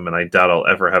Sanctum, and I doubt I'll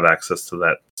ever have access to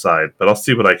that side, but I'll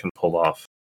see what I can pull off.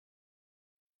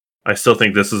 I still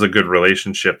think this is a good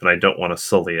relationship, and I don't want to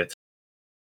sully it.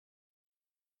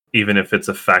 Even if it's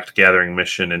a fact-gathering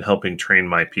mission and helping train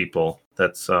my people,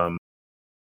 that's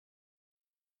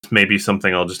maybe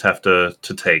something I'll just have to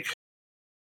take.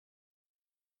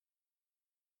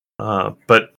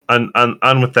 But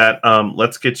on with that,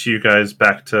 let's get you guys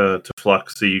back to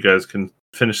Flux so you guys can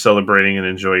finish celebrating and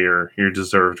enjoy your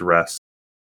deserved rest.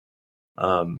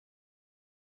 And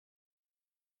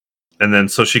then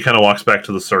so she kind of walks back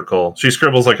to the circle. She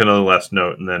scribbles like another last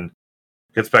note and then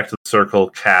gets back to the circle,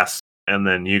 casts, and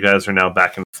then you guys are now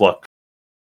back in Flux.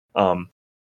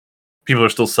 People are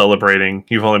still celebrating.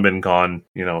 You've only been gone,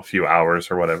 a few hours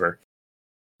or whatever.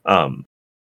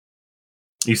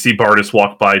 You see Bardis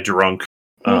walk by drunk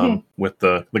with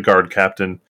the guard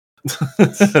captain,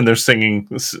 and they're singing,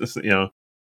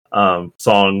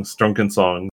 songs, drunken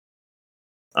songs.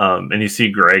 And you see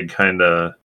Greg kind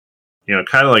of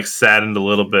like saddened a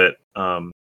little bit,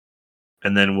 and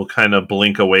then we'll kind of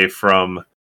blink away from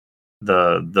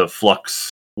the Flux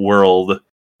world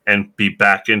and be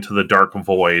back into the dark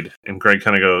void. And Greg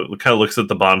kind of looks at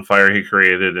the bonfire he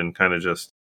created and kind of just.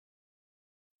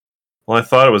 Well, I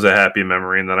thought it was a happy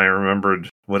memory, and then I remembered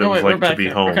what it was like to be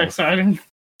home. Okay, so I didn't.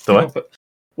 So what?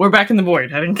 We're back in the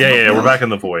void. I didn't. Yeah, we're back in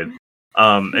the void.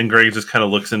 And Greg just kind of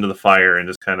looks into the fire and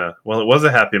just kind of. Well, it was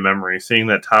a happy memory. Seeing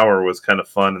that tower was kind of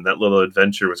fun, and that little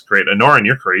adventure was great. Anoran,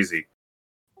 you're crazy.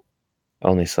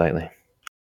 Only slightly.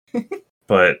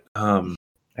 But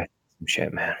Some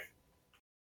shit, man.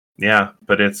 Yeah,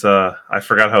 but it's I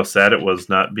forgot how sad it was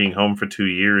not being home for 2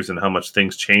 years and how much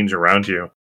things change around you.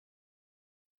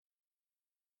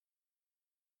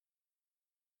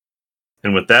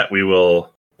 And with that, we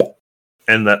will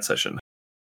end that session.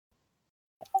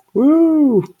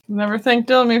 Woo! Never thanked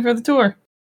Dilmy for the tour.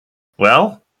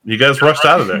 Well, you guys rushed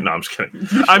out of there. No, I'm just kidding.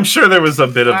 I'm sure there was a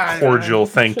bit of cordial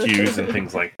thank yous and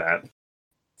things like that.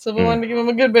 Someone wanted to give him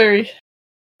a good berry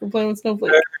for playing with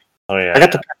Snowflake. Oh, yeah.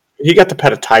 He got to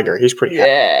pet a tiger. He's pretty happy.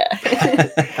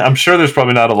 Yeah. I'm sure there's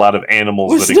probably not a lot of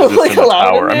animals Was that exist Snowflake in the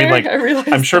allowed tower. in I mean, there? I realized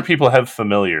I'm sure that. people have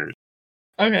familiars.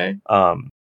 Okay.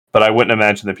 But I wouldn't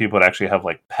imagine that people would actually have,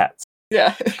 like, pets.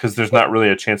 Yeah. Because there's not really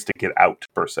a chance to get out,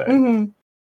 per se. Mm-hmm.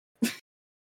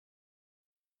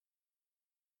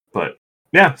 But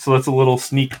yeah, so that's a little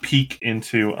sneak peek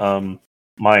into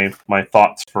my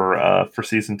thoughts for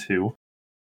season 2.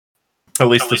 At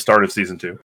least the start of season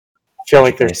 2. I feel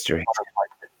like there's Mystery.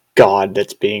 God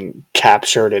that's being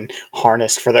captured and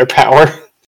harnessed for their power.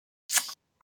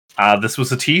 This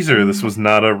was a teaser. This was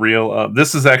not a real.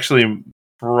 This is actually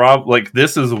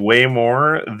this is way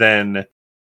more than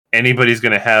anybody's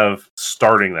going to have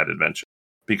starting that adventure,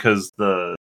 because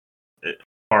as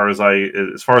far as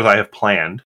I have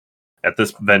planned at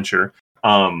this venture,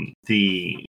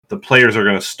 the players are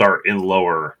going to start in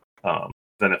lower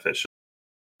beneficial.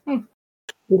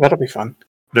 That'll be fun.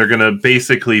 They're going to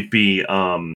basically be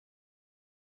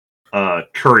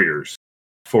couriers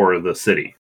for the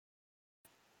city.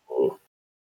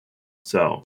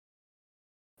 So,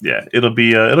 yeah, it'll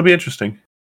be interesting.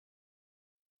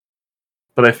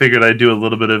 But I figured I'd do a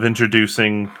little bit of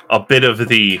introducing a bit of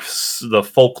the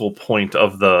focal point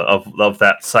of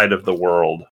that side of the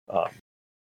world,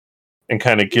 and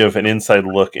kind of give an inside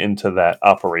look into that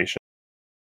operation.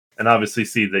 And obviously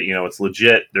see that, it's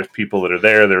legit. There's people that are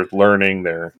there. They're learning.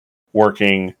 They're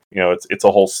working. It's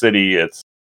a whole city. It's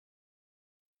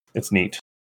neat.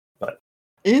 But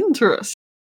Interesting.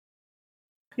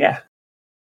 yeah.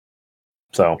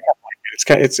 So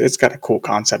It's got a cool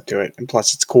concept to it, and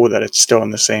plus it's cool that it's still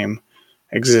in the same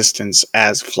existence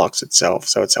as Flux itself,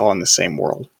 so it's all in the same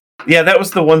world. yeah, that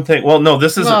was the one thing. Well, no,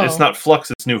 this isn't. No. It's not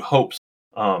Flux. It's New Hope's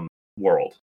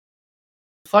world.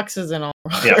 Flux is in all.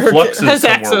 Yeah, Flux is has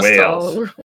somewhere access way to all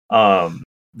else. over.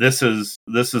 This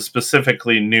is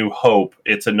specifically New Hope.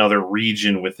 It's another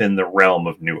region within the realm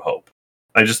of New Hope.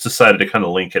 I just decided to kind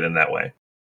of link it in that way.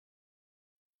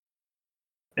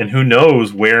 And who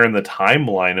knows where in the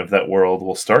timeline of that world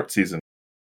will start season.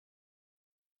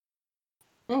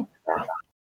 Oh.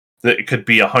 It could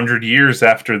be 100 years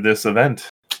after this event.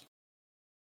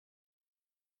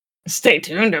 Stay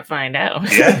tuned to find out.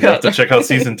 Yeah, you have to check out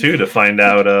season 2 to find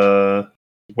out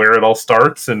where it all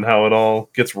starts and how it all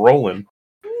gets rolling.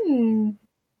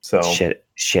 So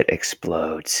shit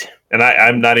explodes. And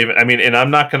I'm not even. I mean, and I'm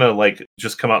not gonna like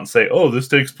just come out and say, "Oh, this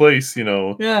takes place,"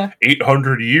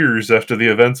 800 years after the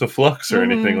events of Flux or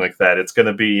anything like that. It's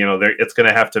gonna be, it's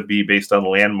gonna have to be based on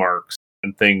landmarks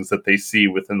and things that they see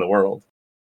within the world.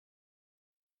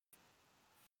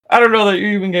 I don't know that you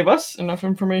even gave us enough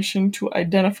information to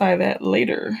identify that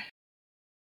later.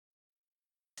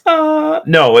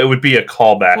 No, it would be a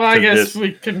callback. Well, I to guess this.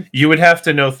 we can. You would have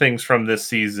to know things from this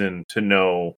season to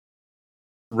know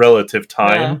relative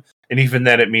time, and even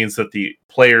then, it means that the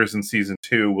players in season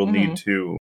 2 will need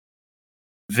to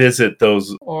visit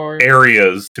those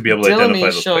areas to be able to identify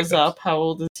those shows pickups. up. How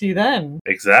old is he then?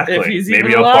 Exactly. If he's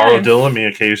Maybe even I'll borrow alive. Dillamy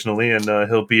occasionally, and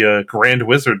he'll be a grand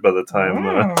wizard by the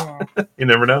time. You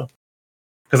never know.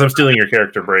 Because I'm stealing your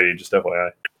character, Brady. Just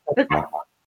FYI. At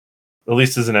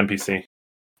least as an NPC.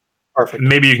 Perfect.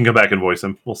 Maybe you can go back and voice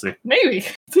him. We'll see. Maybe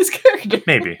this character.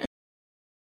 Maybe.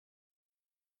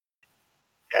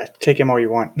 Yeah, take him all you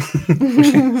want.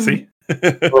 See.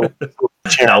 We'll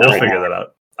figure that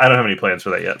out. I don't have any plans for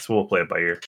that yet, so we'll play it by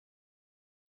ear.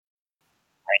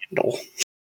 Randall.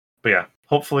 But yeah,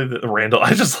 hopefully the Randall.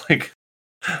 I just like,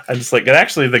 and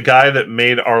actually the guy that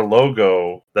made our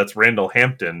logo, that's Randall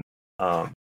Hampton,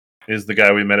 is the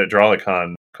guy we met at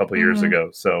Drawlicon a couple years ago.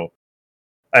 So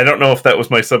I don't know if that was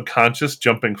my subconscious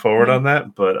jumping forward on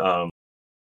that, but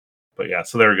yeah.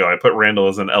 So there we go. I put Randall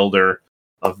as an elder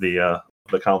of the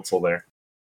council there.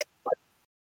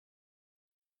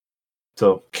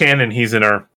 So canon, he's in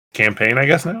our campaign, I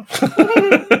guess now.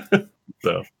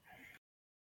 So.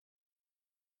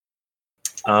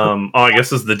 I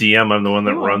guess as the DM, I'm the one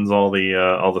that runs all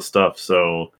the stuff.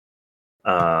 So,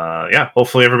 yeah,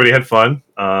 hopefully everybody had fun.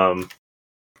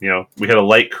 We had a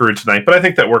light crew tonight, but I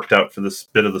think that worked out for this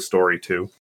bit of the story too.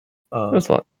 It was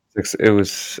a lot. It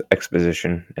was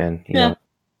exposition, and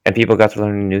and people got to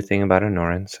learn a new thing about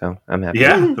Anoran. So I'm happy.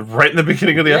 Yeah, right in the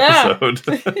beginning of the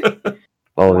episode.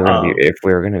 Well, if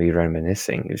we were going to be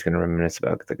reminiscing, he was going to reminisce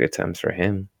about the good times for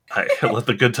him. Let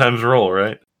the good times roll,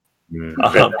 right?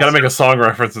 Gotta make a song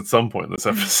reference at some point in this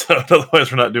episode,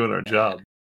 otherwise we're not doing our job.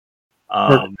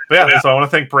 But yeah, so I want to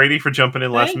thank Brady for jumping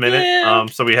in last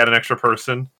minute. So we had an extra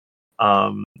person.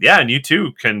 And you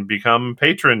too can become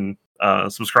patron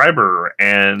subscriber,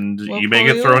 and you may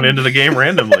get thrown into the game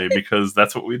randomly because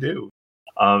that's what we do.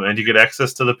 And you get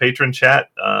access to the patron chat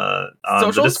on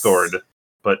the Discord.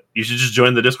 But you should just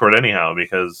join the Discord anyhow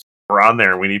because we're on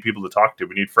there. We need people to talk to.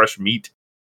 We need fresh meat.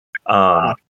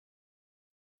 What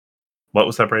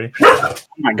was that, Brady? Oh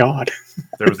my god.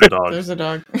 There was a dog. There's a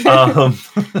dog.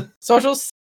 Socials?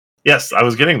 Yes, I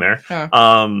was getting there.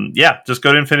 Just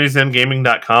go to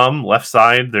infinityzengaming.com. Left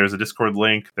side, there's a Discord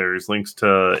link. There's links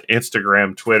to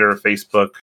Instagram, Twitter, Facebook.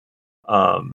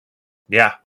 Come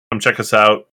check us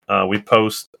out. We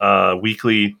post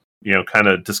weekly, kind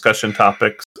of discussion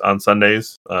topics on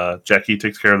Sundays. Jackie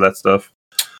takes care of that stuff.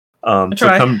 So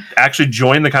come actually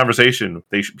join the conversation.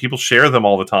 People share them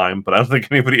all the time, but I don't think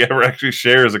anybody ever actually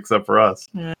shares except for us.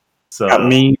 Yeah. So got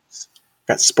memes,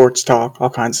 got sports talk, all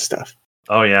kinds of stuff.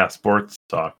 Oh yeah, sports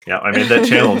talk. Yeah, I made that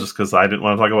channel just because I didn't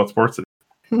want to talk about sports.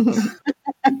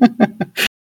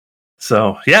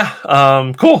 So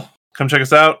yeah, cool. Come check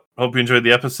us out. Hope you enjoyed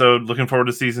the episode. Looking forward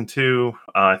to season 2.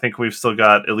 I think we've still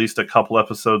got at least a couple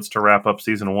episodes to wrap up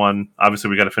season 1. Obviously,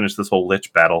 we got to finish this whole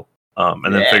Lich battle.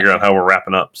 And then figure out how we're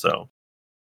wrapping up. So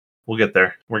we'll get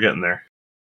there. We're getting there.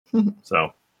 So,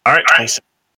 all right. Nice.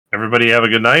 Everybody have a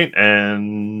good night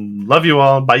and love you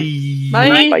all. Bye.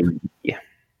 Bye. Bye.